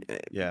teams? I mean,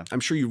 I'm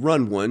sure you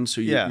run one,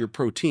 so you're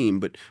pro team,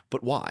 but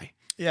why?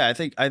 Yeah, I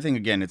think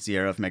again, it's the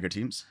era of mega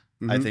teams.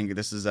 I think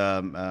this is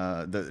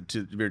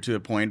we're to a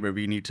point where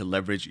we need to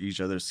leverage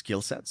each other's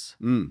skill sets.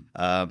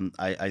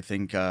 I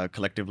think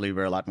collectively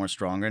we're a lot more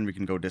stronger and we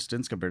can go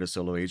distance compared to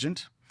solo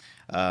agent.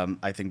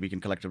 I think we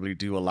can collectively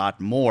do a lot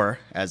more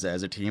as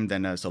a team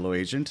than a solo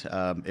agent.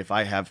 If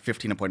I have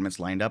 15 appointments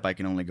lined up, I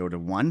can only go to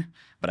 1,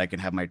 but I can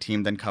have my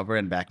team then cover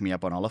and back me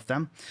up on all of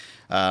them.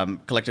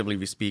 Collectively,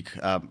 we speak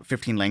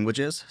 15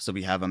 languages, so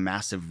we have a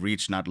massive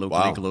reach, not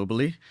locally,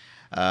 globally.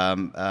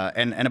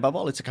 And above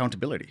all, it's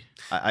accountability.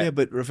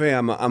 But Rafay,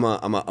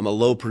 I'm a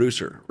low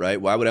producer, right?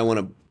 Why would I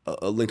want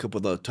to link up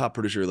with a top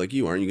producer like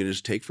you? Aren't you going to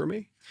just take from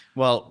me?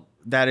 Well,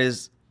 that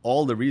is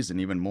all the reason,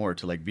 even more,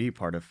 to be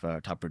part of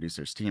top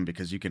producers team,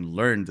 because you can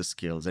learn the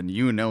skills and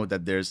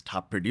that there's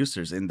top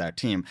producers in that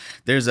team.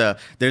 There's a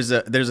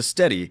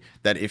study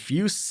that if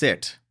you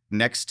sit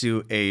next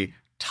to a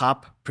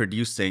top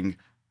producing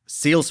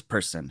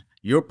salesperson,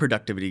 your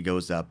productivity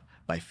goes up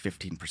by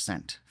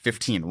 15%.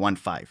 15.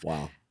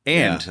 Wow.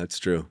 And that's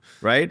true.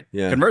 Right?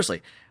 Yeah.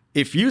 Conversely,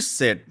 if you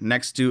sit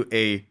next to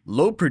a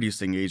low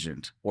producing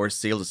agent or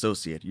sales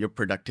associate, your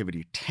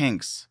productivity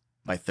tanks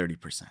by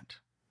 30%.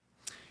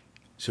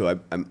 So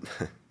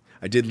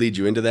I did lead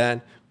you into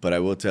that, but I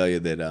will tell you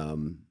that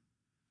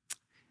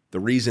the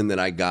reason that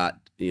I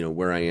got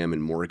where I am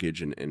in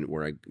mortgage and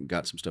where I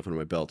got some stuff under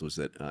my belt was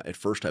that at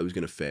first I was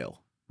going to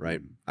fail.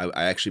 Right.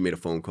 I actually made a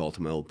phone call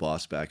to my old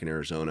boss back in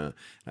Arizona.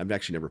 I've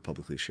actually never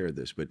publicly shared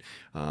this, but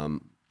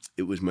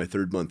it was my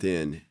 3rd month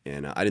in,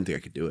 and I didn't think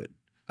I could do it.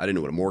 I didn't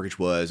know what a mortgage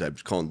was. I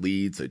was calling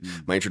leads.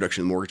 My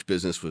introduction to the mortgage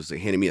business was they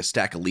handed me a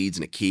stack of leads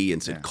and a key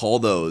and said, call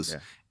those. Yeah.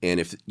 And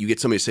if you get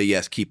somebody to say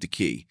yes, keep the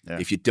key. Yeah.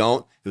 If you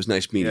don't, it was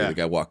nice meeting you. The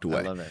guy walked away.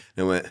 I love it.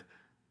 And I went,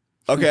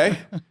 okay.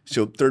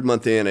 So 3rd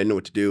month in, I didn't know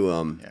what to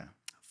do.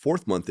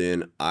 4th month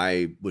in,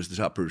 I was the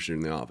top producer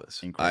in the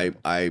office.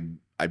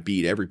 I I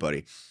beat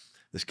everybody.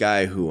 This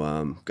guy who,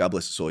 God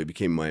bless his soul, he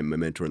became my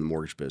mentor in the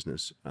mortgage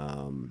business.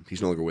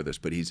 He's no longer with us,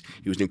 but he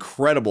was an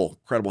incredible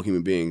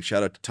human being.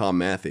 Shout out to Tom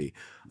Matthey.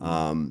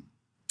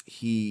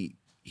 He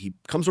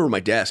comes over to my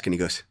desk and he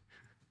goes,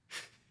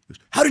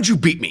 "How did you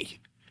beat me?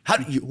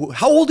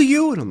 How old are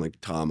you?" And I'm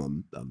like,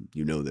 "Tom,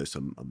 you know this.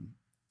 I'm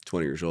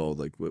 20 years old.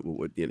 Like,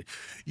 what you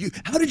know,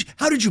 how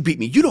did you beat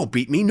me? You don't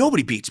beat me.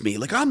 Nobody beats me.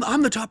 Like,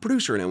 I'm the top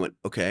producer." And I went,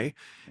 "Okay."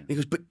 And he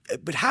goes,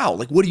 but how?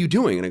 Like, what are you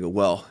doing?" And I go,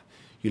 "Well,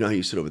 you know how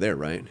you sit over there,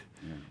 right?"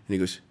 And he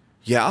goes,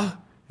 "Yeah."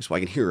 So I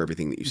can hear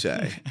everything that you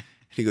say. And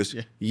he goes,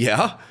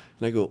 "Yeah."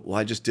 And I go, "Well,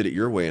 I just did it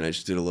your way, and I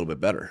just did it a little bit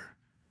better."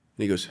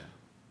 And he goes,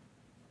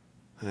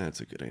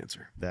 "That's a good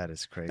answer." That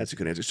is crazy. That's a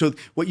good answer. So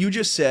what you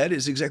just said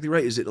is exactly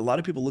right. Is that a lot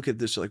of people look at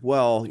this like,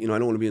 well, you know, I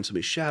don't want to be in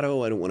somebody's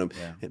shadow. I don't want to.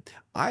 Yeah.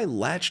 I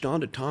latched on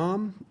to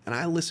Tom and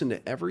I listened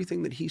to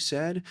everything that he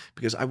said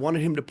because I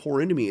wanted him to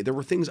pour into me. There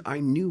were things I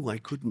knew I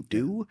couldn't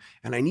do,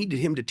 and I needed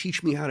him to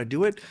teach me how to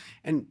do it.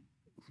 And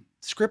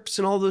scripts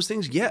and all those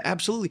things, yeah,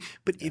 absolutely.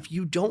 But if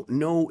you don't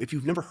know, if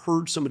you've never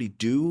heard somebody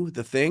do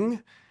the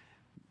thing,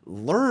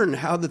 learn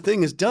how the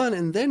thing is done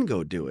and then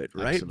go do it,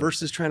 right? Absolutely.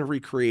 Versus trying to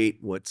recreate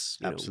what's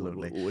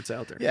Absolutely what's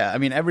out there. Yeah, I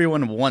mean,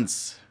 everyone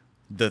wants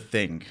the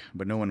thing,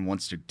 but no one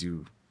wants to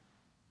do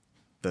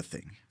the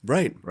thing.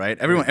 Right.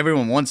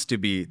 Everyone wants to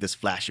be this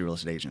flashy real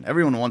estate agent.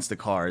 Everyone wants the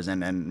cars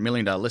and $1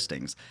 million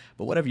listings.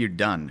 But what have you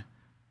done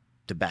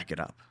to back it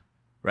up?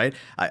 Right?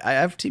 I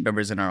have team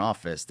members in our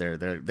office.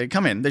 They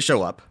come in, they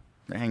show up,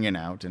 they're hanging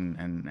out,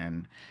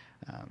 and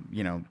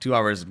 2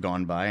 hours have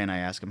gone by, and I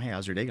ask them, "Hey,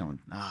 how's your day going?"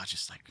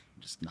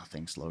 Just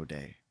nothing, slow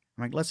day.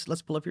 I'm like,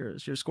 let's pull up your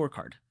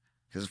scorecard.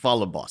 Because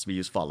Follow Boss, we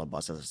use Follow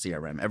Boss as a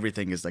CRM.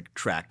 Everything is like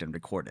tracked and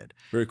recorded.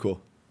 Very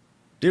cool.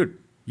 Dude,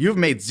 you've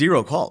made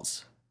 0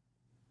 calls.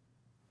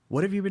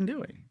 What have you been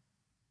doing?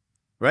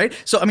 Right?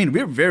 So, I mean,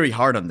 we're very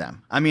hard on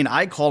them. I mean,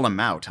 I call them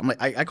out. I'm like,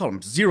 I call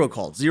them 0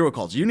 calls.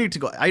 You need to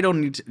go. I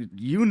don't need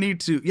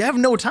to. You have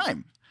no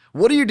time.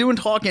 What are you doing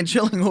talking,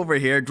 chilling over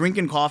here,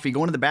 drinking coffee,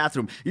 going to the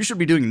bathroom? You should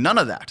be doing none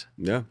of that.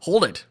 Yeah.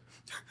 Hold it.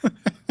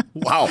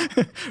 Wow.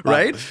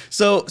 Right?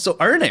 So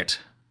earn it.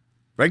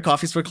 Right?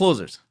 Coffee's for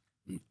closers.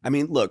 I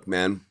mean, look,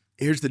 man,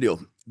 here's the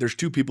deal. There's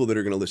 2 people that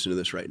are going to listen to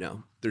this right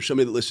now. There's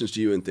somebody that listens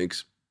to you and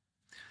thinks,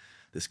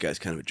 this guy's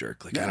kind of a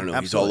jerk. Like, I don't know,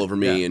 absolutely. He's all over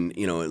me. Yeah. And,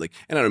 you know, like,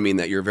 and I don't mean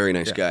that. You're a very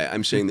nice guy.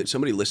 I'm saying that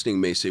somebody listening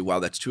may say, wow,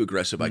 that's too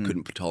aggressive. I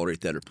couldn't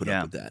tolerate that or put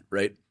up with that.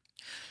 Right?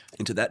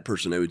 And to that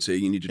person, I would say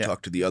you need to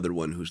talk to the other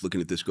one who's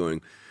looking at this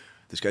going,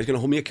 this guy's going to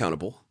hold me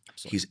accountable.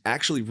 Absolutely. He's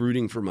actually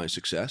rooting for my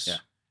success. Yeah.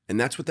 And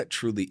that's what that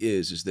truly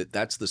is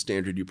that's the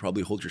standard you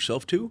probably hold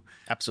yourself to.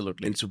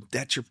 Absolutely. And so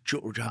that's your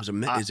job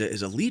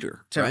as a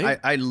leader, right?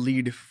 I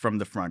lead from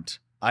the front.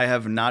 I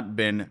have not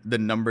been the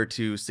number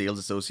 2 sales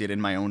associate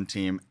in my own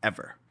team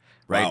ever.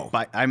 Right? Wow.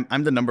 But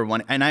I'm the number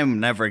 1, and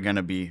I'm never going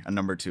to be a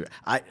number 2.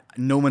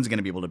 No one's going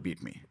to be able to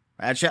beat me.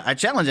 I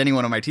challenge any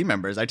one of my team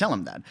members. I tell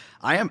them that.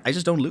 I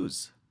just don't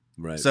lose.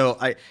 Right. So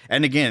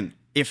and again,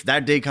 if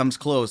that day comes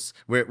close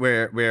or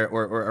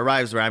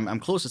arrives where I'm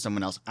close to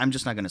someone else, I'm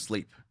just not going to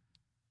sleep.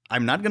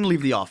 I'm not going to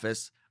leave the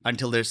office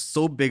until there's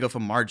so big of a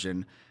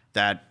margin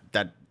that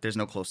there's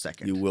no close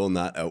second. You will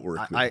not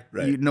outwork me.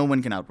 Right. No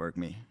one can outwork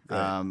me.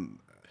 Right.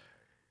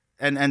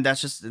 And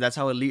that's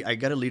how I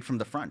got to lead from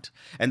the front.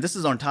 And this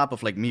is on top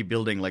of like me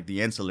building like the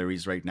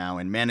ancillaries right now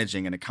and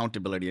managing and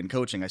accountability and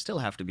coaching. I still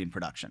have to be in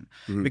production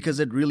because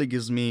it really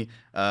gives me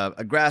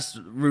a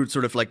grassroots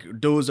sort of like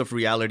dose of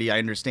reality. I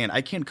understand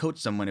I can't coach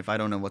someone if I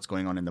don't know what's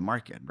going on in the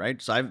market,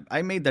 right? So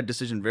I made that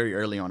decision very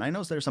early on. I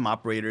know there's some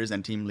operators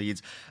and team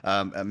leads,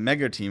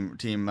 mega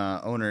team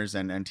owners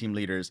and team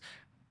leaders.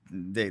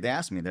 They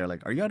ask me, they're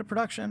like, "Are you out of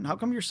production? How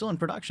come you're still in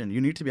production?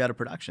 You need to be out of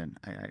production."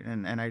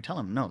 And I tell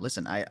them, no,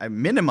 listen, I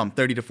minimum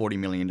 $30 to $40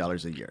 million a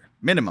year.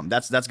 Minimum.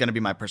 That's going to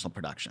be my personal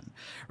production,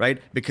 right?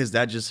 Because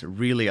that just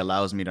really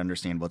allows me to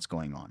understand what's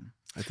going on.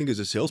 I think as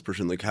a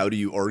salesperson, like, how do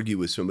you argue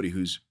with somebody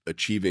who's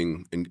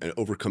achieving and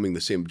overcoming the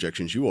same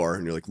objections you are?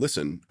 And you're like,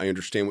 listen, I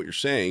understand what you're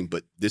saying,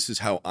 but this is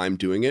how I'm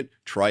doing it.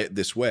 Try it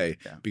this way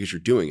because you're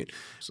doing it.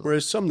 Absolutely.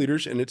 Whereas some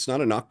leaders, and it's not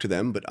a knock to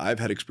them, but I've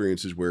had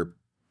experiences where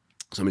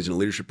somebody's in a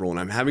leadership role and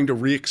I'm having to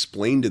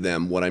re-explain to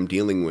them what I'm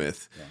dealing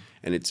with. Yeah.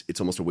 And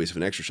it's almost a waste of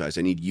an exercise.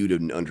 I need you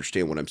to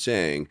understand what I'm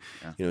saying.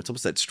 Yeah. You know, it's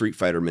almost that Street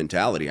Fighter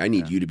mentality. I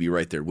need you to be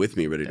right there with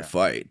me, ready to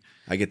fight.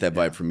 I get that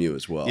vibe from you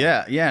as well.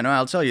 Yeah. No,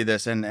 I'll tell you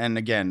this. And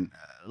again,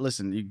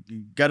 listen, you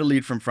got to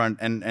lead from front.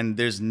 And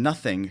there's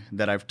nothing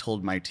that I've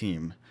told my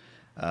team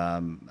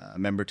a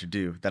member to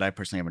do that I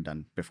personally haven't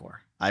done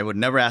before. I would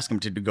never ask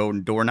them to go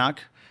and door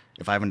knock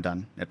if I haven't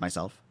done it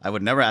myself. I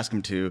would never ask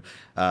them to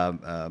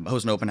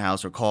host an open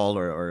house or call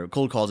or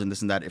cold calls and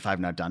this and that if I've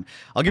not done.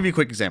 I'll give you a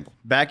quick example.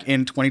 Back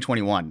in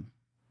 2021,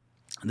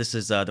 this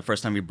is the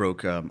first time we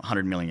broke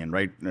 100 million,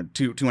 right?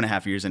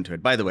 2.5 years into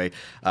it. By the way,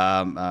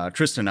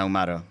 Tristan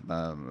Ahumada,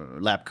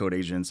 Lab Code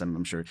Agents,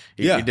 I'm sure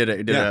he did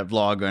a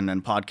vlog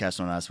and podcast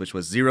on us, which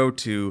was 0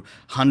 to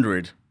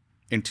 100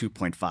 in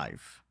 2.5.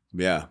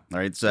 Yeah. All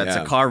right, so that's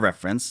a car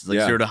reference, like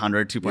 0 to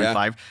 100,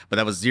 2.5, but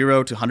that was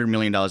 0 to $100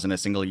 million in a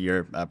single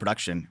year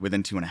production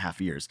within 2.5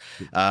 years.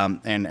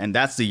 And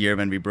that's the year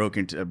when we broke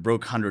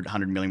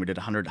 100 million. We did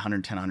 100,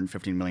 110,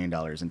 115 million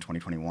dollars in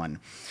 2021.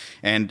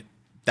 And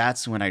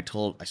that's when I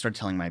started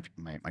telling my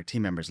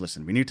team members,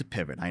 listen, we need to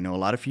pivot. I know a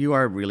lot of you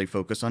are really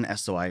focused on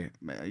SOI.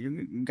 You're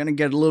going to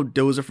get a little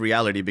dose of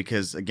reality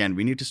because, again,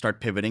 we need to start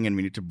pivoting and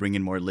we need to bring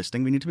in more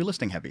listing. We need to be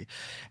listing heavy.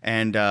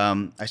 And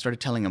I started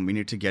telling them we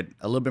need to get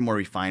a little bit more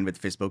refined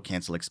with FSBO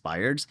cancel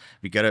expireds.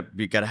 We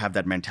gotta have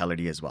that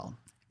mentality as well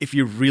if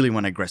you really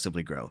want to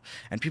aggressively grow.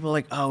 And people are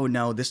like, oh,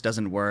 no, this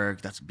doesn't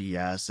work. That's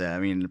BS. I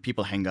mean,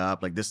 people hang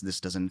up like this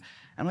doesn't.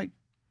 I'm like,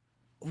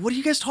 what are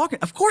you guys talking?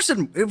 Of course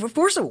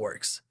it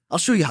works. I'll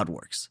show you how it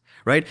works,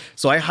 right?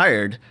 So I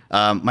hired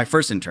my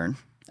first intern,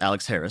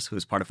 Alex Harris,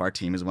 who's part of our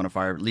team, is one of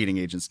our leading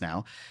agents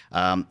now.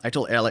 I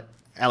told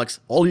Alex,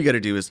 all you got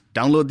to do is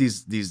download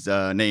these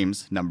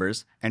names,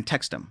 numbers, and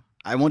text them.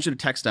 I want you to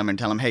text them and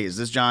tell them, hey, is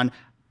this John?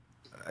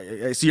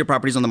 I see your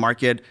property's on the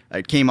market.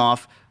 It came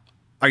off.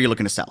 Are you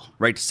looking to sell,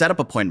 right? Set up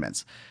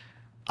appointments.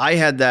 I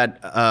had that,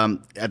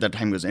 at that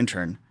time he was an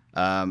intern,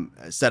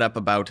 set up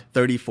about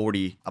 30,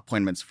 40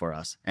 appointments for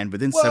us. And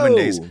within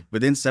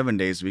 7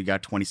 days, we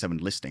got 27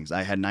 listings.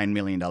 I had $9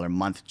 million a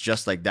month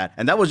just like that.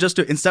 And that was just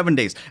in 7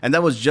 days. And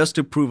that was just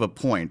to prove a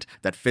point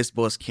that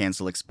FSBO's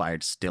cancel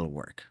expired still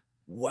work.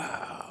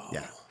 Wow.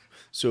 Yeah.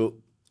 So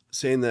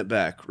saying that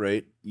back,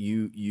 right?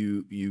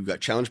 You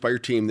got challenged by your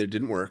team that it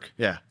didn't work.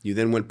 Yeah. You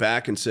then went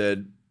back and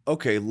said,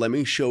 okay, let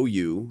me show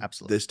you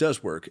this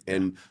does work,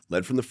 and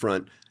led from the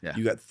front. Yeah.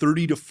 You got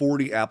 30 to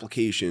 40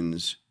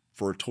 applications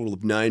for a total of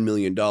 $9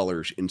 million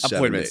in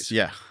 7 days.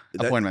 Yeah.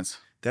 Appointments.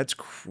 That's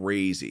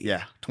crazy.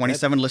 Yeah.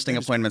 27 listing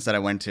appointments that I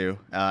went to,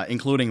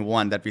 including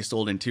one that we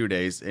sold in 2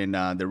 days in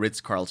the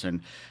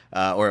Ritz-Carlton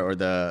or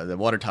the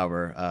Water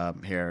Tower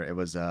here. It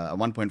was a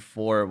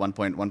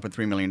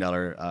 $1.3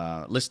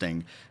 million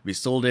listing. We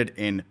sold it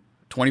in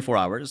 24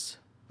 hours.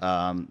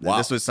 Wow.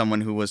 This was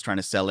someone who was trying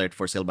to sell it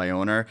for sale by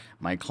owner.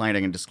 My client, I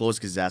can disclose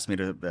because he asked me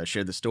to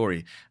share the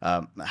story.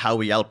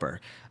 Howie Alper,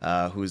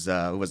 who was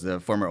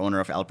the former owner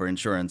of Alper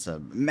Insurance, a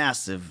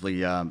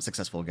massively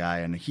successful guy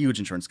and a huge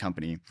insurance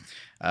company.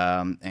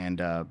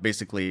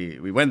 Basically,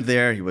 we went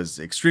there. He was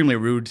extremely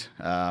rude,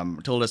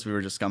 told us we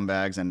were just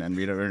scumbags and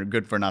we were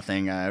good for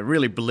nothing,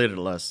 really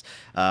belittled us.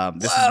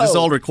 This is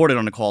all recorded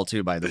on the call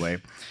too, by the way.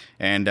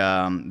 And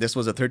this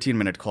was a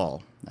 13-minute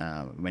call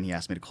when he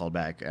asked me to call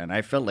back. And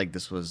I felt like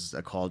this was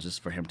a call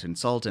just for him to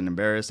insult and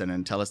embarrass and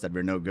then tell us that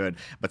we're no good.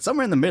 But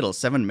somewhere in the middle,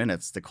 7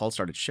 minutes, the call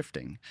started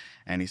shifting.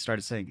 And he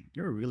started saying,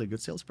 you're a really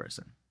good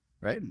salesperson.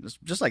 Right?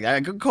 Just like, I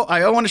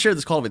want to share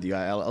this call with you.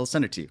 I'll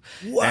send it to you.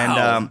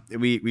 Wow.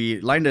 And we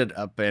lined it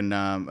up and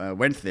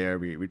went there.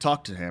 We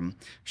talked to him,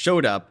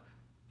 showed up,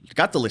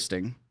 got the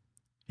listing.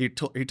 He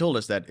told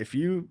us that if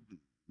you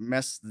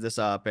mess this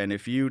up and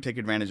if you take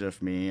advantage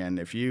of me and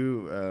if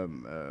you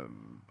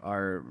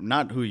are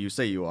not who you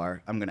say you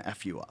are, I'm going to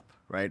F you up.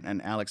 Right.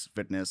 And Alex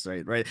Fitness.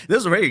 Right. This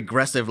is a very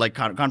aggressive, like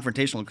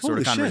confrontational sort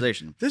of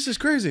conversation. Shit. This is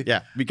crazy.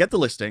 Yeah. We get the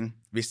listing.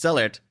 We sell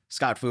it.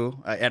 Scott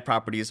Fu at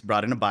Properties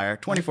brought in a buyer.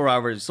 24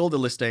 hours, sold the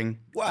listing.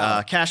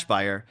 Wow. Cash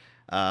buyer.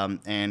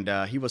 And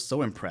he was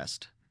so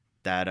impressed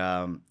that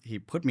he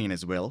put me in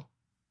his will.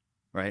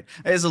 Right,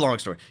 it's a long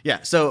story.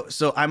 Yeah, so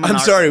I'm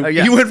sorry.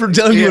 You went from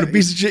telling me what a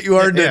piece of shit you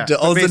are to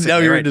all of a sudden now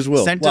you're in his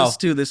will. Sent us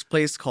to this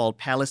place called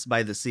Palace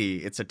by the Sea.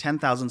 It's a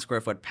 10,000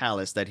 square foot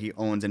palace that he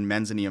owns in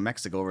Manzanillo,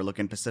 Mexico,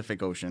 overlooking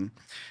Pacific Ocean.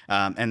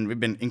 And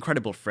we've been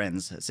incredible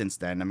friends since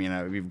then. I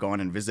mean, we've gone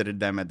and visited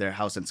them at their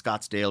house in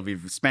Scottsdale.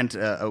 We've spent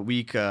a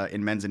week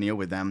in Manzanillo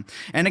with them.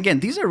 And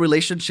again, these are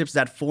relationships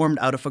that formed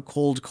out of a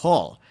cold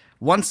call.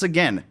 Once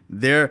again,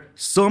 there are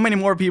so many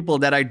more people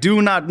that I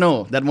do not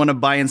know that want to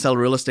buy and sell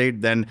real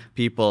estate than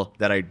people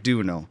that I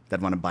do know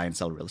that want to buy and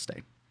sell real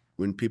estate.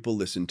 When people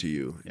listen to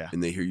you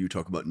and they hear you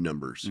talk about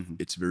numbers,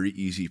 it's very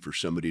easy for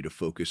somebody to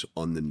focus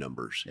on the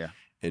numbers. Yeah.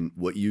 And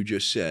what you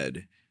just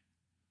said,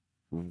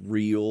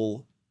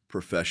 real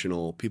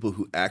professional, people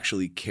who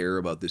actually care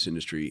about this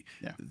industry,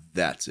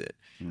 that's it.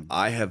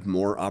 I have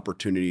more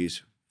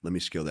opportunities. Let me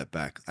scale that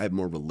back. I have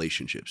more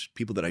relationships,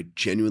 people that I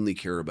genuinely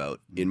care about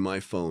in my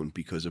phone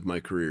because of my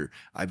career.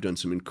 I've done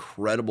some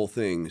incredible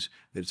things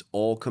that's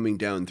all coming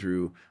down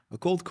through a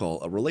cold call,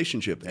 a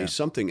relationship, a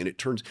something. And it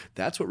turns,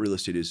 that's what real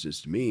estate is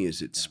to me,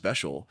 is it's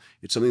special.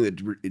 It's something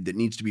that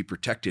needs to be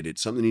protected.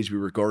 It's something that needs to be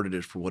regarded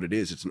as for what it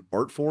is. It's an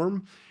art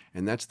form.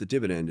 And that's the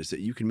dividend, is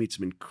that you can meet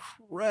some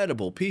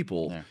incredible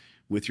people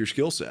with your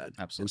skill set.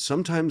 Absolutely. And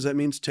sometimes that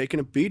means taking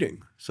a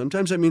beating.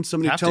 Sometimes that means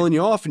somebody telling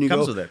you off and you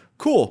Comes go, with it.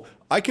 Cool,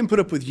 I can put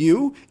up with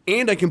you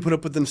and I can put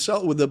up with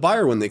the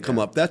buyer when they come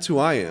up. That's who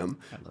I am,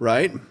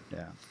 right?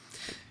 Yeah.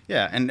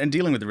 Yeah, and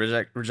dealing with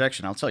the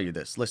rejection, I'll tell you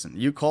this. Listen,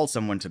 you call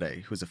someone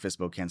today who's a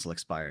FSBO cancel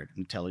expired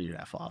and tell you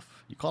to F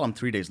off. You call them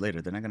 3 days later,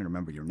 they're not going to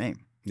remember your name.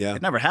 Yeah.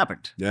 It never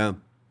happened. Yeah.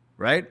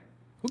 Right?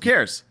 Who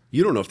cares?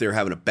 You don't know if they're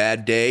having a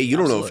bad day. You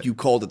don't know if you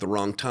called at the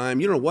wrong time.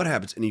 You don't know what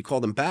happens. And you call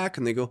them back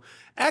and they go,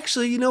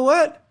 actually, you know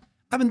what?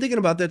 I've been thinking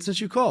about that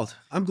since you called.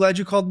 I'm glad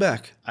you called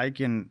back. I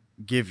can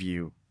give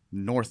you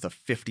north of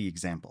 50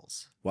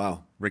 examples,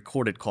 Wow.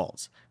 recorded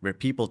calls where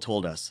people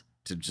told us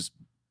to just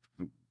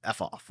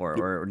F off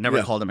or never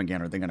Yeah. call them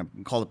again, or they're going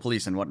to call the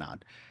police and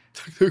whatnot.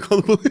 They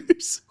call the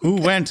police. Who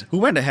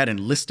went ahead and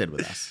listed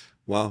with us,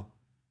 Wow.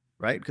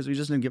 right? Because we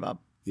just didn't give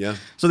up. Yeah.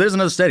 So there's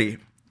another study.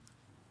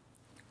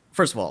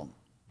 First of all,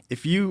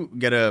 if you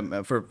get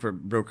for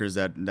brokers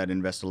that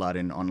invest a lot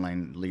in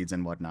online leads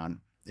and whatnot,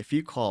 if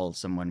you call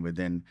someone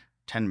within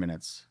 10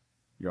 minutes,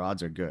 your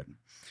odds are good.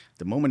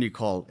 The moment you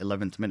call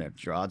 11th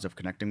minute, your odds of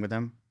connecting with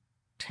them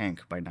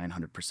tank by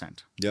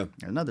 900%. Yeah.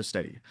 Another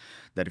study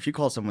that if you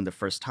call someone the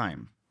first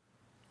time,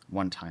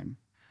 one time,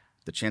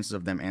 the chances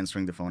of them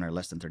answering the phone are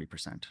less than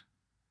 30%.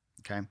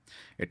 Okay?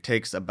 It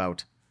takes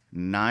about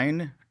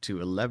 9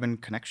 to 11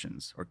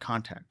 connections or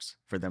contacts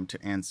for them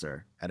to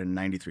answer at a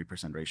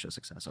 93% ratio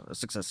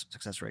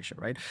success ratio,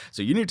 right?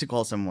 So you need to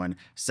call someone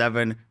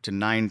 7 to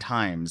 9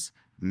 times,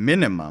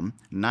 minimum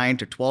 9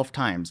 to 12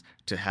 times,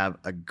 to have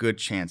a good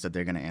chance that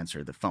they're going to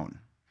answer the phone.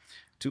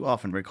 Too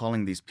often we're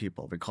calling these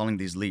people, we're calling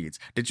these leads.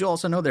 Did you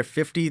also know there are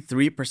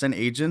 53%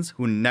 agents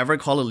who never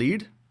call a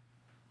lead?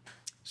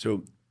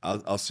 So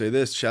I'll say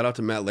this, shout out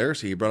to Matt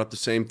Larissy. He brought up the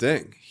same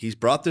thing. He's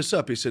brought this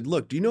up. He said,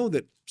 look, do you know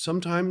that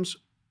sometimes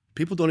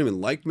people don't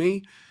even like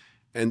me?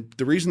 And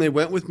the reason they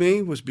went with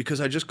me was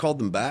because I just called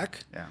them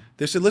back. Yeah.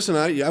 They said, listen,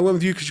 I went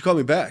with you because you called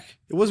me back.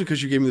 It wasn't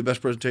because you gave me the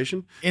best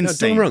presentation. Insane. Now, don't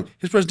get me wrong.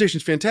 His presentation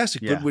is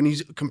fantastic. Yeah. But when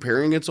he's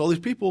comparing against all these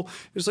people,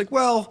 it's like,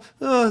 well,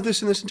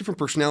 this and this and different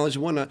personalities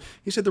and whatnot.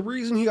 He said the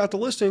reason he got the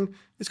listing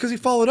is because he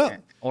followed up.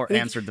 Or And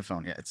answered the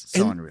phone. Yeah, it's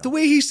so unreal. the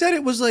way he said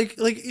it was like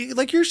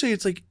you're saying,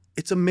 it's like,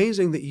 it's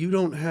amazing that you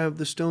don't have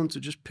the stones to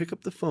just pick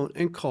up the phone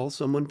and call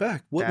someone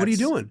back. What are you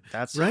doing?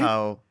 That's right?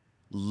 how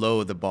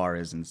low the bar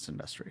is in this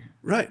industry.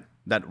 Right.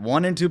 That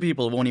 1 in 2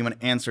 people won't even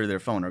answer their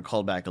phone or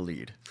call back a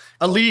lead.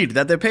 A lead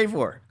that they pay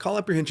for. Call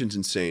apprehension's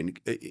insane,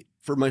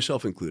 for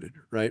myself included,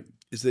 right?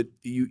 Is that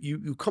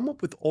you come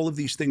up with all of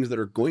these things that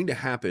are going to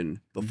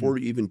happen before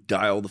you even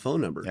dial the phone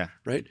number, Yeah.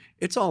 right?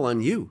 It's all on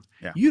you.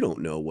 Yeah. You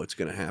don't know what's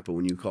going to happen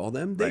when you call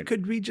them. They Right.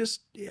 could be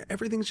just,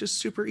 everything's just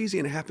super easy,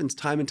 and it happens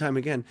time and time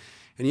again.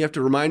 And you have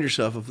to remind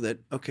yourself of that,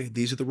 okay,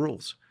 these are the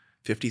rules.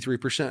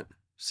 53%.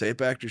 Say it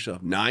back to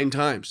yourself 9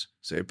 times.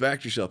 Say it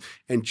back to yourself,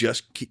 and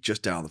just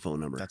dial the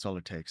phone number. That's all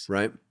it takes.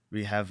 right.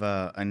 We have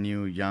a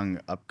new young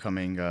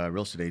upcoming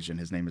real estate agent.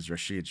 His name is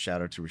Rashid.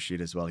 Shout out to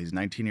Rashid as well. He's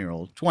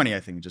 19-year-old, 20, I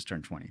think, he just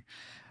turned 20.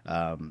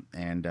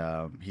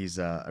 He's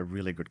a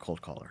really good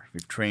cold caller.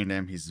 We've trained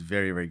him. He's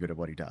very, very good at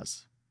what he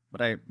does.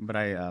 But I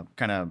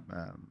kind of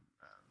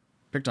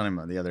picked on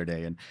him the other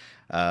day, and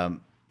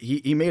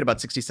he made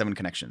about 67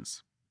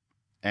 connections,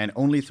 and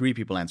only 3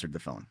 people answered the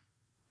phone.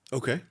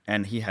 Okay.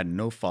 And he had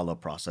no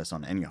follow-up process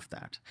on any of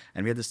that.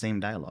 And we had the same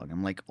dialogue.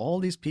 I'm like, all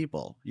these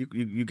people,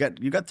 you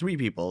got 3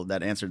 people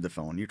that answered the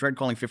phone. You tried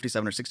calling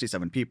 57 or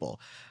 67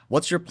 people.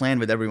 What's your plan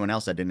with everyone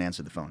else that didn't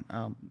answer the phone?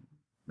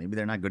 Maybe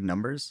they're not good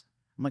numbers.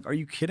 I'm like, are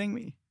you kidding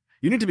me?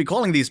 You need to be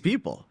calling these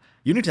people.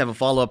 You need to have a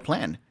follow-up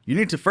plan. You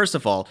need to, first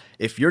of all,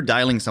 if you're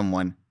dialing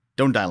someone,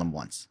 don't dial them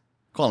once.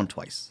 Call them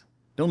twice.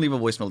 Don't leave a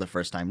voicemail the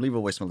first time. Leave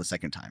a voicemail the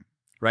second time,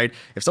 right?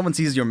 If someone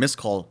sees your missed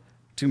call,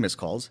 2 missed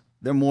calls,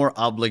 they're more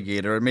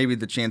obligated, or maybe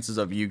the chances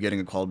of you getting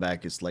a call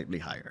back is slightly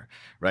higher,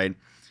 right?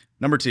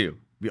 Number 2,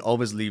 we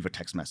always leave a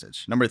text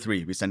message. Number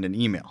 3, we send an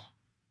email,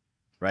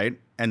 right?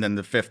 And then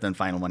the 5th and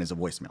final one is a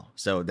voicemail.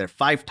 So there are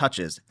 5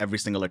 touches every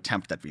single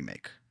attempt that we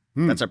make.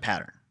 That's our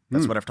pattern.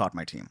 That's what I've taught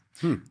my team.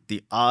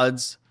 The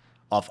odds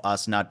of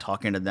us not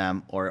talking to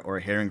them or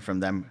hearing from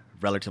them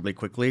relatively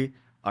quickly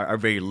are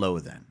very low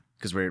then,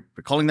 because we're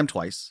calling them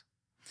twice.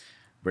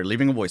 We're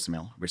leaving a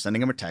voicemail. We're sending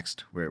them a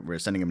text. We're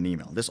sending them an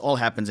email. This all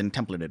happens in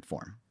templated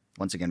form.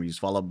 Once again, we use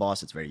Follow Up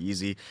Boss. It's very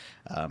easy.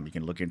 You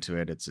can look into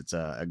it. It's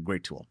a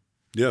great tool.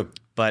 Yeah.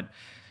 But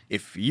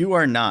if you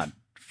are not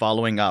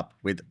following up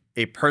with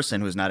a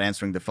person who's not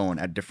answering the phone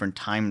at different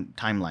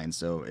timelines,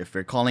 so if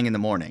they're calling in the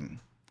morning,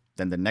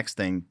 then the next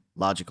thing,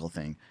 logical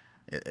thing,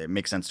 it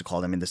makes sense to call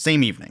them in the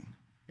same evening.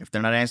 If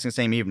they're not answering the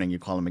same evening, you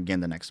call them again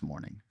the next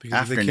morning.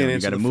 Because if they Afternoon, can't you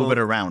answer got to the move phone- it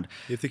around.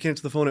 If they can't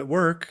answer the phone at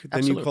work,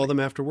 then you call them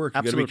after work. You got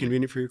to be Absolutely.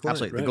 convenient for your client.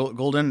 Absolutely. Right? The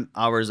golden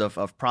hours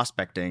of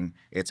prospecting,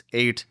 it's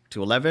 8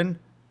 to 11,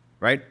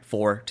 right?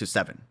 4 to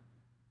 7.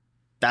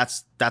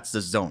 That's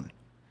the zone.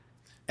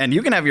 And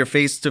you can have your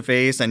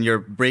face-to-face and your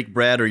break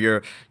bread or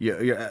your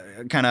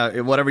kind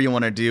of whatever you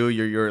want to do,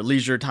 your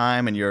leisure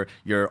time and your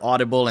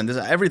audible, and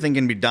everything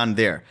can be done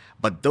there.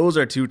 But those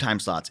are 2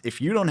 time slots.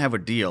 If you don't have a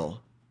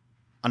deal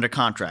under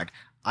contract,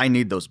 I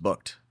need those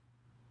booked,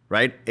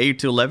 right? 8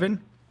 to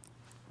 11,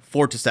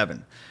 4 to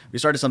 7. We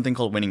started something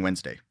called Winning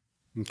Wednesday.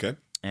 Okay.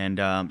 And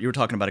you were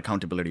talking about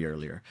accountability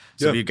earlier.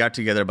 So Yeah. we got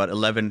together about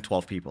 11,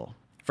 12 people.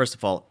 First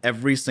of all,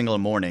 every single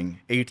morning,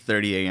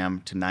 8:30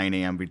 a.m. to 9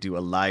 a.m., we do a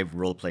live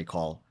role play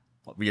call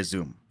via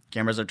Zoom.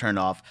 Cameras are turned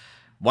off.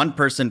 One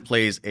person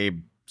plays a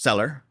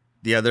seller.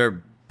 The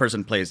other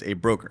person plays a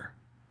broker.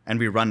 And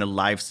we run a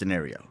live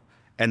scenario.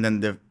 and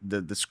then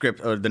the script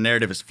or the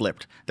narrative is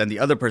flipped. Then the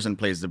other person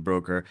plays the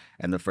broker,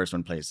 and the first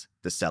one plays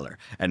the seller.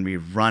 And we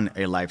run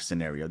a live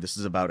scenario. This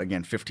is about,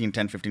 again,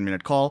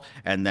 15-minute call,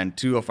 and then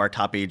two of our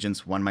top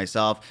agents, one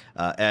myself,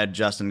 Ed,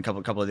 Justin, a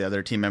couple of the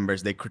other team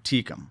members, they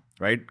critique them.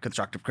 Right?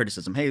 Constructive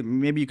criticism. Hey,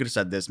 maybe you could have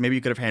said this. Maybe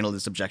you could have handled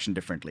this objection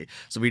differently.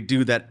 So we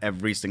do that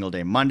every single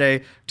day.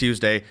 Monday,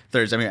 Tuesday,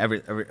 Thursday. I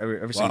mean,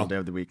 every single day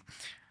of the week.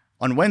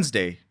 On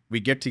Wednesday, we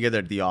get together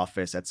at the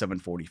office at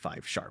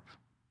 7:45 sharp.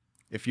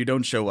 If you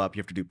don't show up, you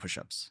have to do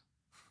push-ups.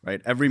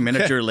 Right? Every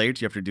minute you're late,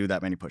 you have to do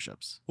that many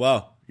push-ups.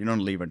 Wow. You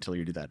don't leave until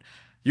you do that.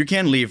 You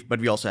can leave, but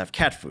we also have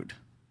cat food.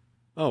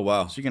 Oh,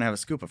 wow. So you can have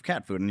a scoop of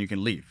cat food and you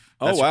can leave.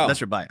 Wow.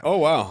 That's your bio. Oh,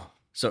 wow.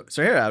 So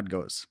here how it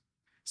goes.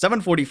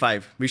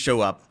 7:45, we show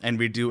up and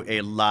we do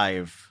a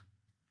live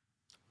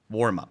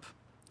warm-up.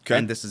 Okay.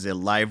 And this is a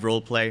live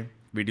role play.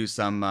 We do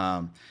some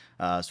kind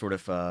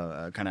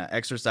of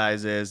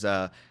exercises,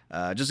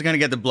 just to kind of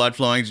get the blood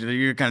flowing,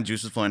 your kind of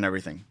juices flowing and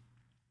everything.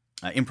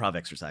 Improv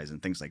exercise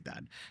and things like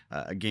that.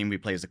 A game we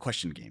play is a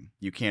question game.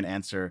 You can't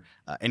answer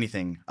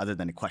anything other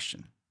than a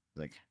question.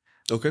 Like,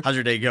 okay, how's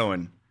your day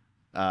going?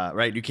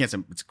 Right? You can't say,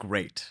 it's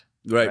great.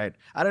 Right.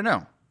 I don't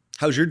know.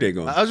 How's your day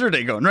going? How's your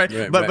day going? Right.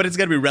 Right, but right. it's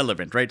got to be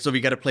relevant, right? So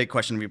we got to play a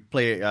question. We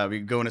play. We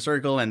go in a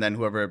circle, and then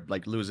whoever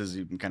like loses,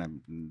 you can kind of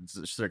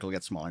the circle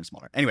gets smaller and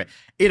smaller. Anyway,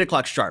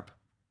 8:00 sharp,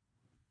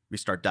 we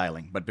start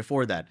dialing. But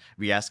before that,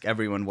 we ask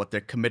everyone what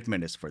their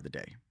commitment is for the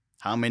day.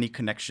 How many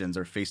connections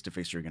or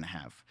face-to-face you're going to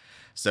have.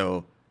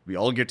 So we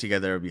all get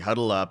together, we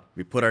huddle up,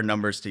 we put our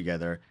numbers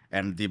together,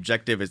 and the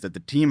objective is that the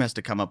team has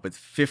to come up with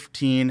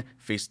 15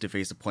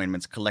 face-to-face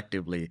appointments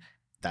collectively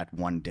that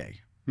one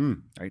day.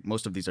 Right?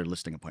 Most of these are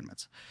listing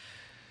appointments.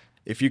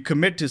 If you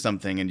commit to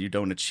something and you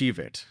don't achieve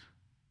it,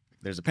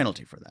 there's a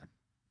penalty for that.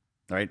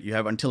 Right? You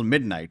have until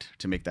midnight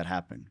to make that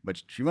happen.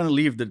 But if you want to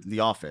leave the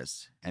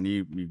office and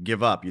you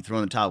give up, you throw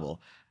in the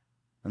towel,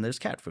 and there's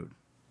cat food.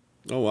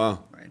 Oh,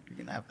 wow. Right? You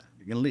can have that.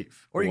 You can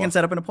leave. Or you can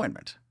set up an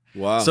appointment.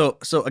 Wow.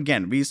 So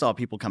again, we saw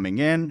people coming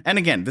in. And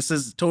again, this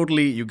is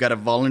totally, you got to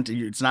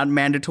volunteer. It's not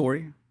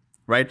mandatory.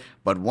 Right?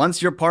 But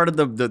once you're part of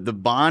the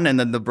bond and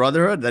then the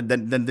brotherhood,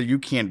 then you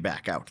can't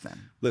back out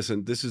then.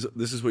 Listen, this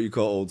is what you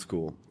call old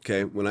school.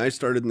 Okay. When I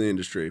started in the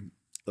industry,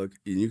 look,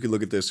 you can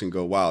look at this and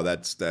go, wow,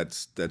 that's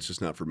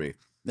just not for me.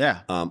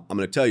 Yeah. I'm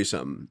going to tell you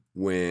something.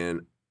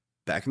 When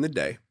back in the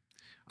day,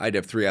 I'd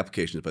have 3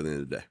 applications by the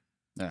end of the day.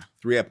 Yeah.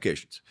 3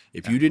 applications.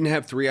 If you didn't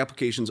have 3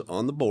 applications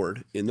on the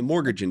board in the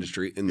mortgage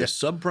industry in the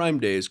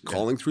subprime days,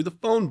 calling through the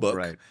phone book,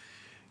 Right.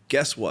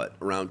 guess what?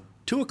 Around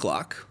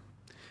 2:00,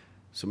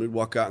 somebody would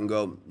walk out and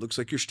go, looks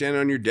like you're standing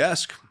on your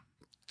desk.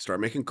 Start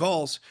making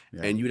calls.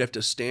 Yeah. And you'd have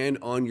to stand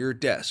on your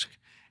desk.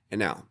 And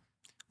now,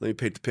 let me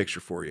paint the picture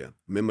for you.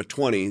 I'm in my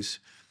 20s.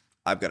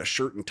 I've got a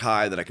shirt and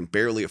tie that I can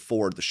barely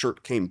afford. The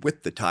shirt came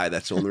with the tie.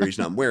 That's the only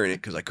reason I'm wearing it,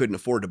 because I couldn't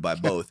afford to buy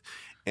both.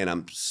 And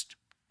I'm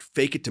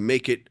fake it to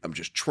make it. I'm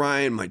just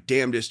trying my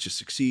damnedest to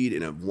succeed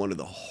in one of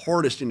the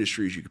hardest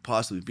industries you could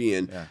possibly be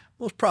in. Yeah.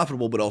 Most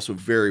profitable, but also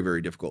very,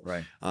 very difficult.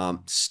 Right.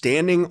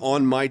 Standing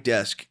on my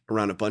desk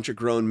around a bunch of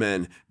grown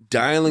men,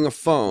 dialing a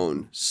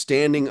phone,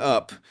 standing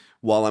up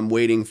while I'm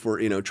waiting for,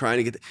 trying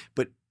to get,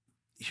 but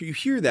you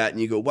hear that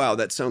and you go, wow,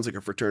 that sounds like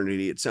a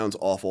fraternity. It sounds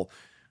awful.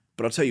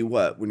 But I'll tell you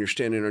what, when you're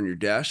standing on your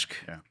desk,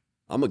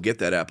 I'm going to get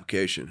that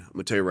application. I'm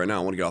going to tell you right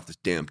now, I want to get off this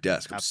damn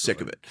desk. I'm sick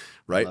of it,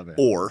 right? Love it.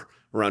 Or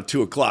around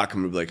 2:00, I'm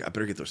going to be like, I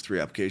better get those 3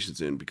 applications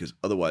in, because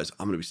otherwise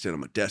I'm going to be standing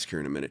on my desk here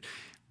in a minute.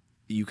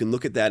 You can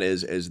look at that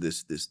as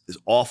this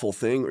awful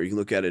thing, or you can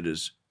look at it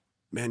as,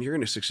 man, you're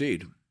going to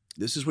succeed.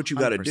 This is what you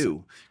got to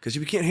do. Because if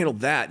you can't handle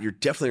that, you're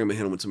definitely going to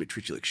handle when somebody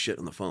treats you like shit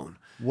on the phone.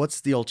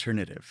 What's the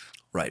alternative?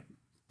 Right.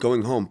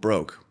 Going home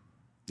broke.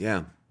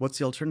 Yeah. What's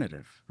the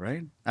alternative,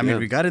 right? I mean,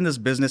 we got in this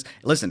business.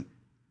 Listen,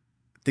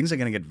 things are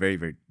going to get very,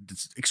 very,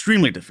 it's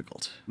extremely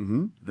difficult.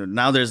 Mm-hmm.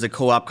 Now there's the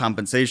co-op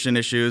compensation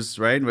issues,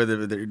 right?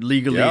 Whether they're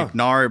legally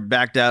NAR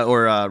backed out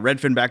or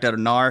Redfin backed out of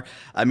NAR.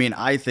 I mean,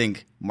 I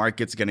think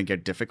market's going to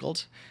get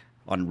difficult.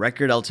 On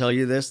record, I'll tell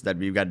you this, that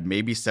we've got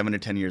maybe 7 to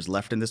 10 years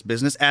left in this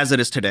business as it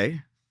is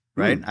today.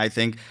 Right. I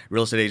think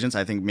real estate agents,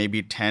 I think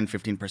maybe 10,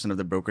 15% of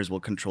the brokers will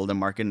control the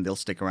market and they'll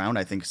stick around.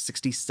 I think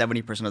 60,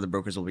 70% of the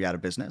brokers will be out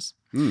of business.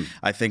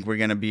 I think we're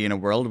going to be in a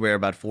world where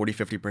about 40,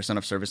 50%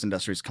 of service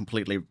industry is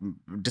completely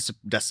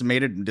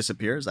decimated and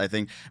disappears. I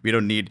think we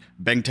don't need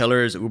bank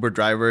tellers, Uber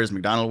drivers,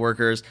 McDonald's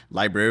workers,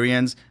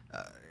 librarians.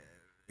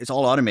 It's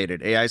all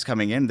automated. AI is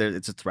coming in.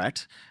 It's a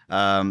threat.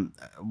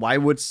 Why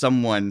would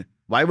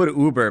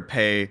Uber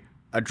pay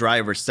a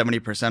driver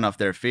 70% off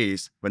their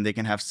fees when they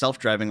can have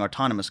self-driving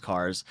autonomous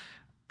cars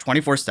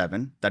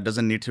 24/7 that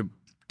doesn't need to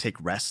take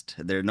rest?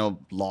 There are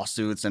no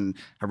lawsuits and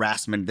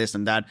harassment, this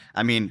and that.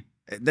 I mean,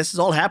 this is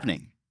all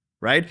happening,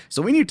 right?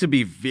 So we need to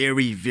be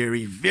very,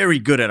 very, very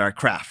good at our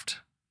craft.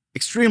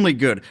 Extremely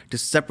good to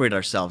separate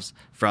ourselves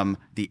from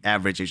the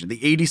average agent,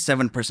 the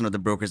 87% of the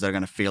brokers that are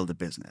going to fail the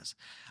business.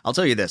 I'll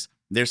tell you this,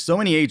 there's so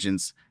many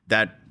agents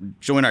that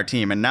join our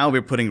team. And now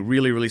we're putting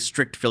really, really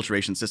strict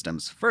filtration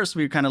systems. First,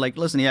 we kind of like,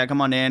 listen, yeah,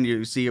 come on in.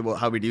 You see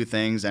how we do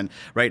things. And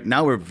right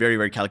now we're very,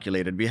 very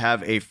calculated. We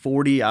have a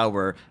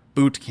 40-hour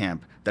boot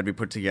camp that we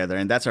put together,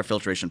 and that's our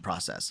filtration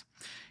process.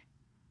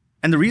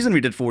 And the reason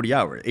we did 40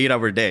 hours,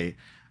 8-hour day,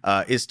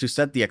 is to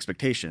set the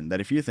expectation that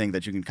if you think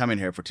that you can come in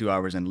here for 2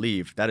 hours and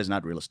leave, that is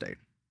not real estate.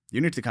 You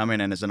need to come in,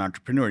 and as an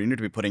entrepreneur, you need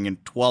to be putting in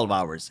 12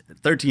 hours,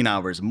 13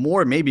 hours,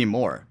 more, maybe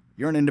more.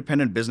 You're an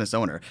independent business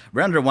owner.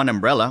 We're under one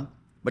umbrella,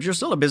 but you're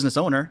still a business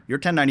owner. You're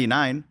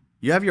 1099.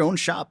 You have your own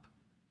shop.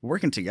 We're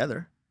working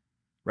together,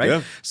 right?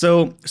 Yeah.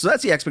 So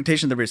that's the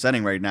expectation that we're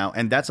setting right now,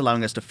 and that's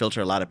allowing us to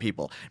filter a lot of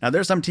people. Now,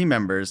 there's some team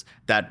members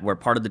that were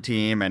part of the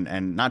team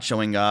and not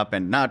showing up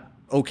and not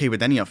okay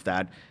with any of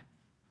that.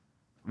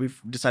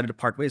 We've decided to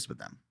part ways with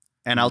them.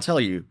 And I'll tell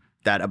you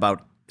that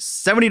about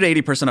 70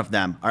 to 80% of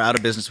them are out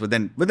of business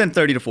within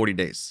 30 to 40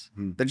 days.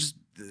 They're just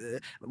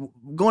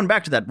going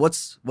back to that.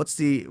 What's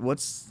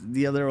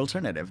the other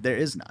alternative? There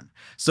is none.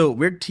 So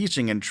we're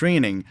teaching and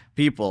training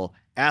people,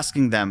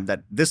 asking them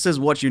that this is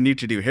what you need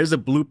to do. Here's a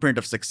blueprint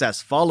of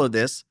success. Follow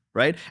this.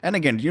 Right? And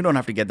again, you don't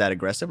have to get that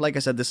aggressive. Like I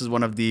said, this is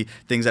one of the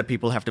things that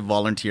people have to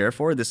volunteer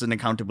for. This is an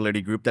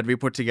accountability group that we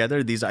put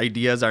together. These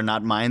ideas are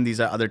not mine. These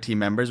are other team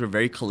members. We're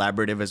very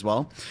collaborative as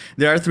well.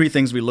 There are 3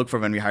 things we look for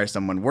when we hire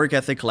someone: work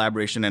ethic,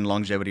 collaboration, and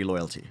longevity,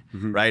 loyalty.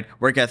 Right?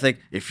 Work ethic.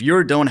 If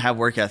you don't have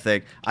work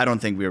ethic, I don't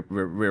think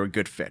we're a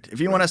good fit.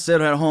 If you want to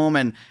sit at home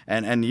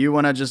and you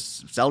want to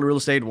just sell real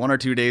estate 1 or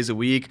 2 days a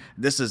week,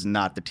 this is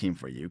not the team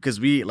for you.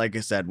 Because we, like I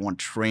said, want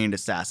trained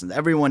assassins.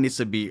 Everyone needs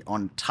to be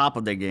on top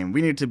of their game.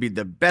 We need to be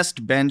the best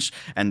bench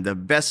and the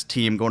best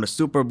team going to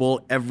Super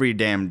Bowl every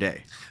damn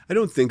day. I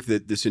don't think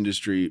that this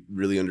industry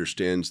really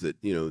understands that,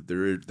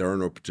 there are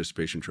no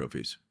participation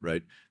trophies,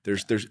 right?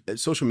 There's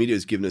social media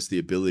has given us the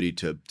ability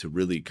to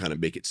really kind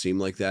of make it seem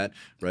like that,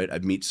 right?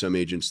 I've met some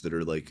agents that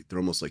are like, they're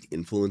almost like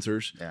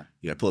influencers. Yeah.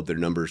 I pull up their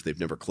numbers. They've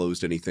never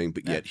closed anything,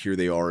 but yet here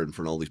they are in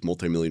front of all these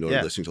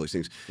multi-million-dollar listings, all these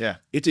things. Yeah.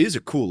 It is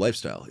a cool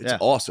lifestyle. It's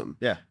awesome.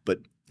 Yeah. But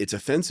it's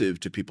offensive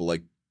to people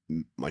like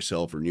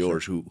myself or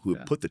yours who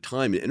have put the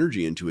time and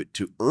energy into it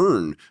to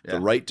earn the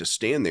right to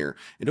stand there.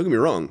 And don't get me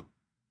wrong,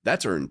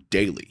 that's earned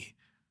daily.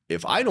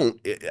 If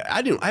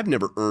I've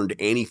never earned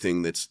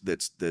anything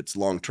that's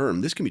long term.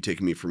 This can be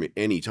taken me from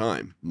any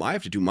time. I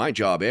have to do my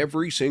job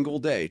every single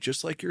day,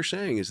 just like you're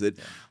saying. Is that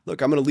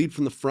look? I'm going to lead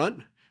from the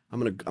front. I'm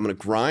gonna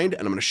grind,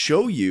 and I'm gonna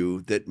show you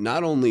that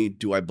not only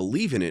do I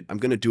believe in it, I'm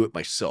gonna do it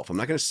myself. I'm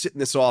not gonna sit in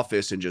this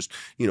office and just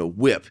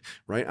whip.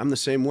 Right? I'm the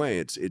same way.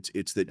 It's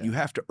that you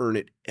have to earn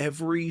it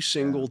every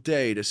single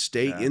day to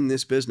stay in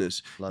this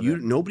business.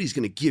 Nobody's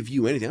gonna give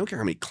you anything. I don't care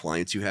how many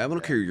clients you have. I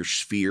don't care your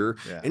sphere,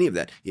 any of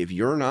that. If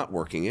you're not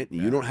working it,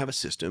 and you don't have a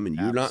system, and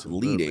you're not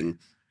leading,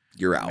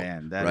 you're out.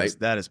 Man,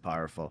 that is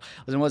powerful.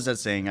 Listen, what's that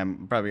saying? I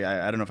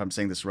don't know if I'm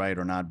saying this right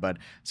or not, but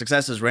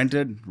success is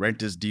rented.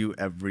 Rent is due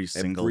every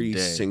single day. Every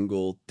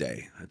single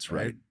day. That's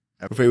right.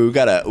 Okay, we've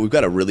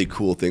got a really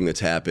cool thing that's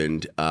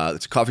happened.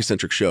 It's a coffee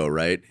centric show,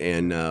 right?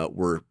 And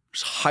we're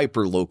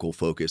hyper local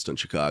focused on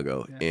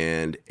Chicago.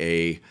 And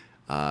a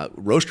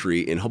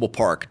roastery in Humboldt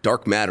Park,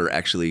 Dark Matter,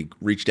 actually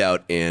reached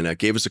out and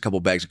gave us a couple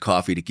bags of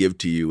coffee to give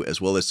to you,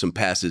 as well as some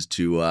passes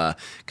to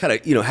kind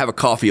of have a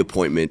coffee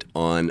appointment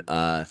on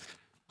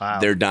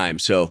their dime.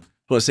 So I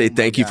want to say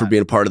thank you for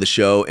being a part of the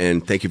show,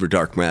 and thank you for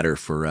Dark Matter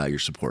for your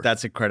support.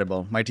 That's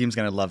incredible. My team's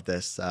going to love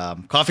this.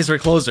 Coffee's for a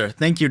closer.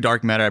 Thank you,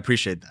 Dark Matter. I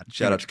appreciate that.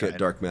 Shout out to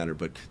Dark Matter,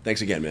 but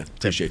thanks again, man.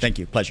 Appreciate you. Thank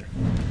you. Pleasure.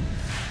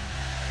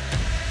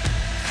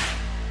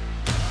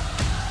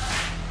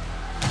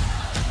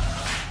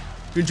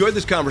 If you enjoyed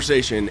this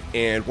conversation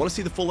and want to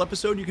see the full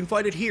episode, you can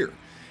find it here.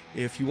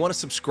 If you want to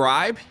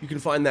subscribe, you can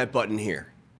find that button here.